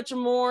so much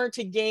more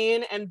to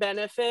gain and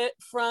benefit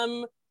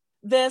from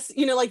this,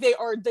 like they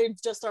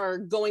just are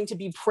going to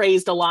be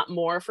praised a lot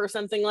more for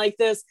something like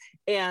this.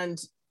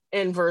 And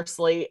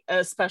inversely,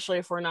 especially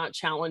if we're not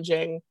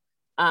challenging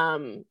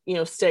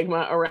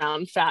stigma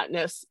around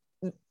fatness,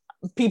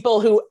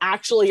 people who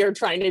actually are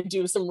trying to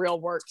do some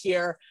real work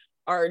here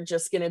are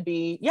just going to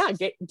be,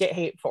 get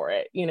hate for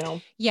it,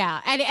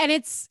 Yeah. And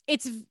it's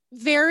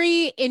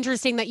very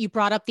interesting that you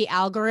brought up the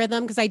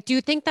algorithm, because I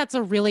do think that's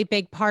a really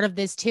big part of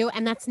this too.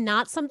 And that's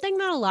not something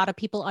that a lot of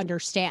people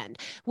understand.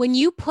 When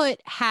you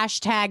put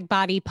hashtag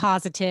body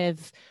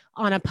positive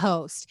on a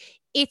post,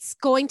 it's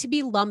going to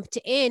be lumped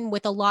in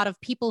with a lot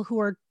of people who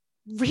are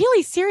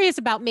really serious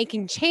about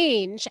making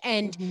change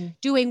and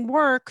doing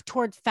work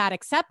towards fat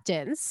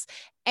acceptance.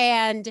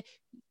 And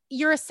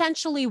you're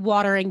essentially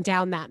watering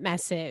down that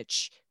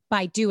message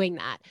by doing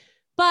that.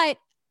 But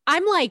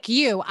I'm like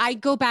you, I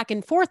go back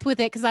and forth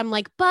with it because I'm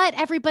like, but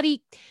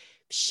everybody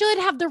should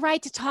have the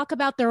right to talk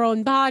about their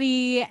own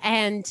body.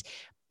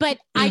 But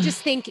I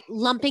just think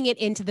lumping it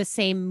into the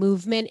same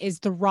movement is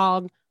the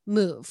wrong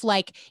move.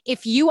 Like,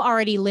 if you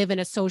already live in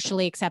a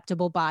socially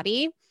acceptable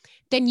body,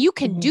 then you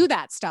can do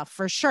that stuff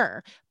for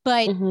sure.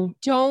 But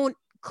don't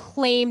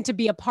claim to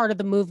be a part of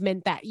the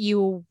movement that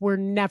you were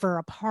never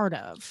a part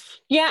of.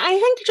 Yeah, I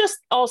think just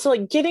also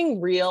like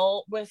getting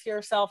real with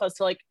yourself as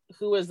to like,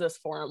 who is this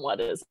for and what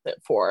is it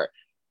for?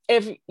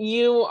 If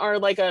you are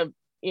like a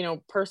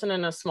person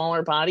in a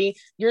smaller body,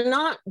 you're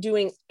not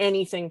doing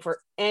anything for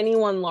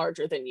anyone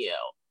larger than you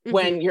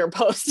when you're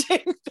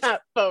posting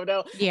that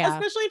photo. Yeah.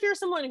 Especially if you're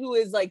someone who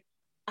is like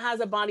has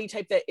a body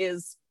type that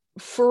is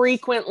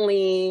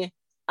frequently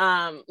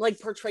like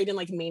portrayed in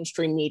like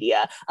mainstream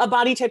media, a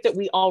body type that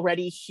we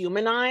already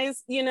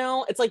humanize,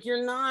 it's like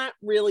you're not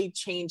really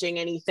changing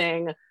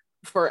anything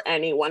for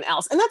anyone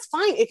else, and that's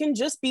fine. It can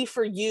just be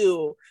for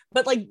you,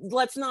 but like,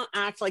 let's not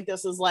act like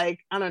this is like,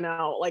 I don't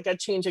know, like a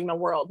changing the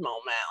world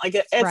moment. Like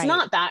it's Right.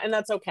 not that, and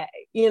that's okay,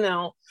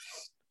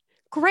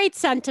 Great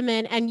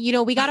sentiment. And,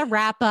 we got to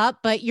wrap up,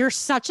 but you're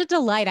such a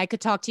delight. I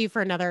could talk to you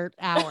for another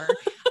hour.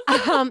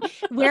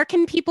 Where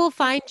can people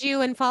find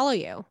you and follow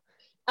you?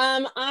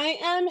 I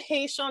am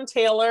Hey Sean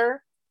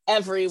Taylor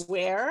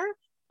everywhere.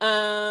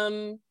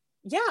 On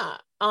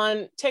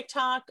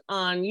TikTok,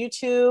 on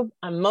YouTube.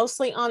 I'm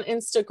mostly on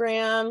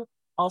Instagram,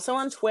 also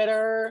on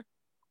Twitter.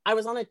 I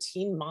was on a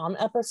Teen Mom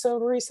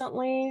episode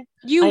recently.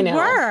 You I know.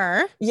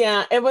 were?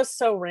 Yeah, it was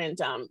so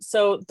random.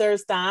 So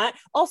there's that.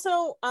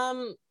 Also,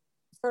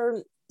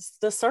 for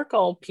the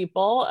Circle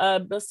people,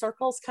 the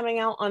Circle's coming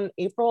out on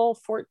April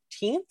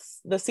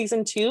 14th, the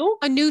season 2.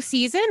 A new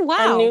season?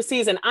 Wow. A new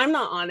season. I'm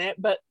not on it,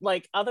 but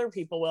like other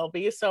people will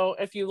be. So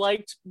if you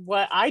liked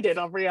what I did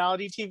on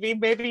reality TV,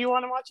 maybe you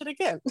want to watch it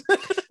again.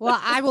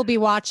 Well, I will be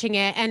watching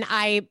it. And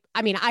I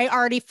mean, I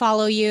already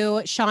follow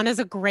you. Sean is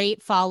a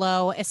great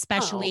follow,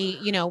 especially,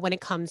 when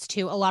it comes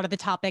to a lot of the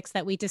topics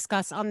that we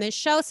discuss on this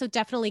show. So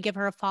definitely give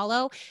her a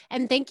follow.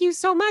 And thank you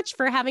so much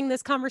for having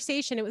this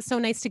conversation. It was so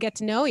nice to get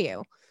to know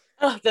you.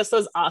 Oh, this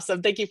was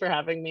awesome. Thank you for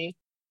having me.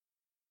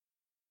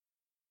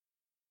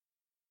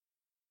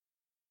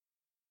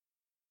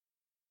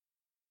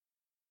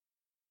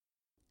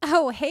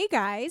 Oh, hey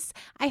guys.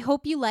 I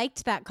hope you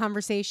liked that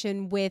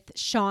conversation with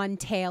Sean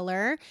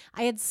Taylor.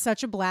 I had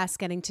such a blast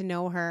getting to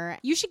know her.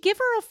 You should give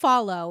her a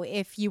follow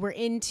if you were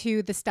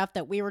into the stuff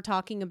that we were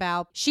talking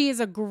about. She is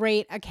a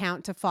great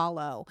account to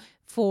follow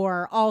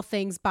for all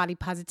things body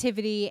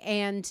positivity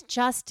and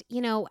just,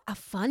 a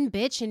fun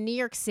bitch in New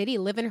York City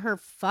living her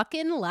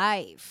fucking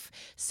life.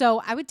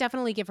 So I would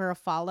definitely give her a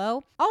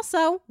follow.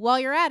 Also, while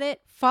you're at it,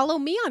 follow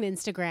me on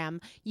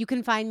Instagram. You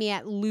can find me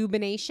at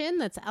Lubination.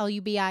 That's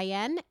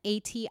LUBINATION.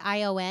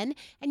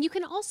 And you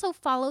can also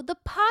follow the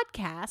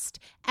podcast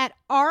at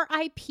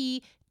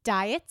RIP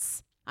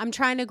Diets. I'm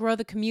trying to grow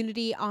the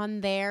community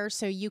on there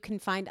so you can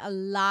find a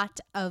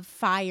lot of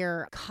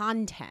fire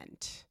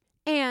content.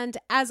 And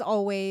as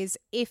always,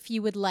 if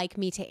you would like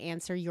me to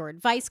answer your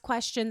advice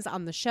questions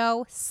on the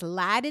show,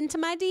 slide into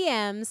my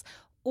DMs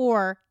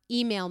or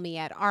email me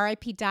at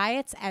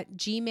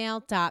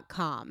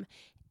ripdiets@gmail.com.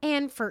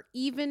 And for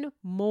even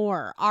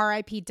more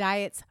RIP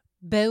Diets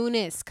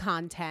bonus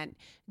content,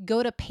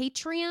 go to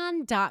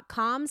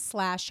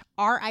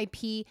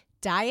patreon.com/RIP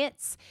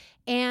Diets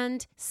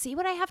and see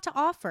what I have to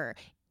offer.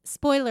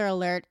 Spoiler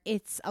alert,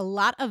 it's a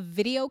lot of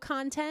video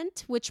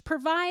content, which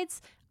provides,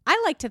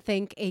 I like to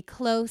think, a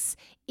close,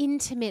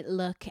 intimate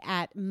look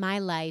at my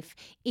life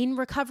in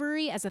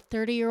recovery as a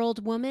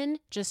 30-year-old woman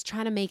just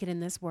trying to make it in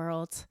this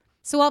world.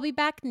 So I'll be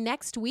back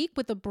next week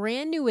with a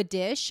brand new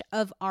edition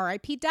of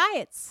RIP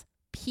Diets.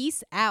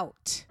 Peace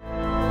out.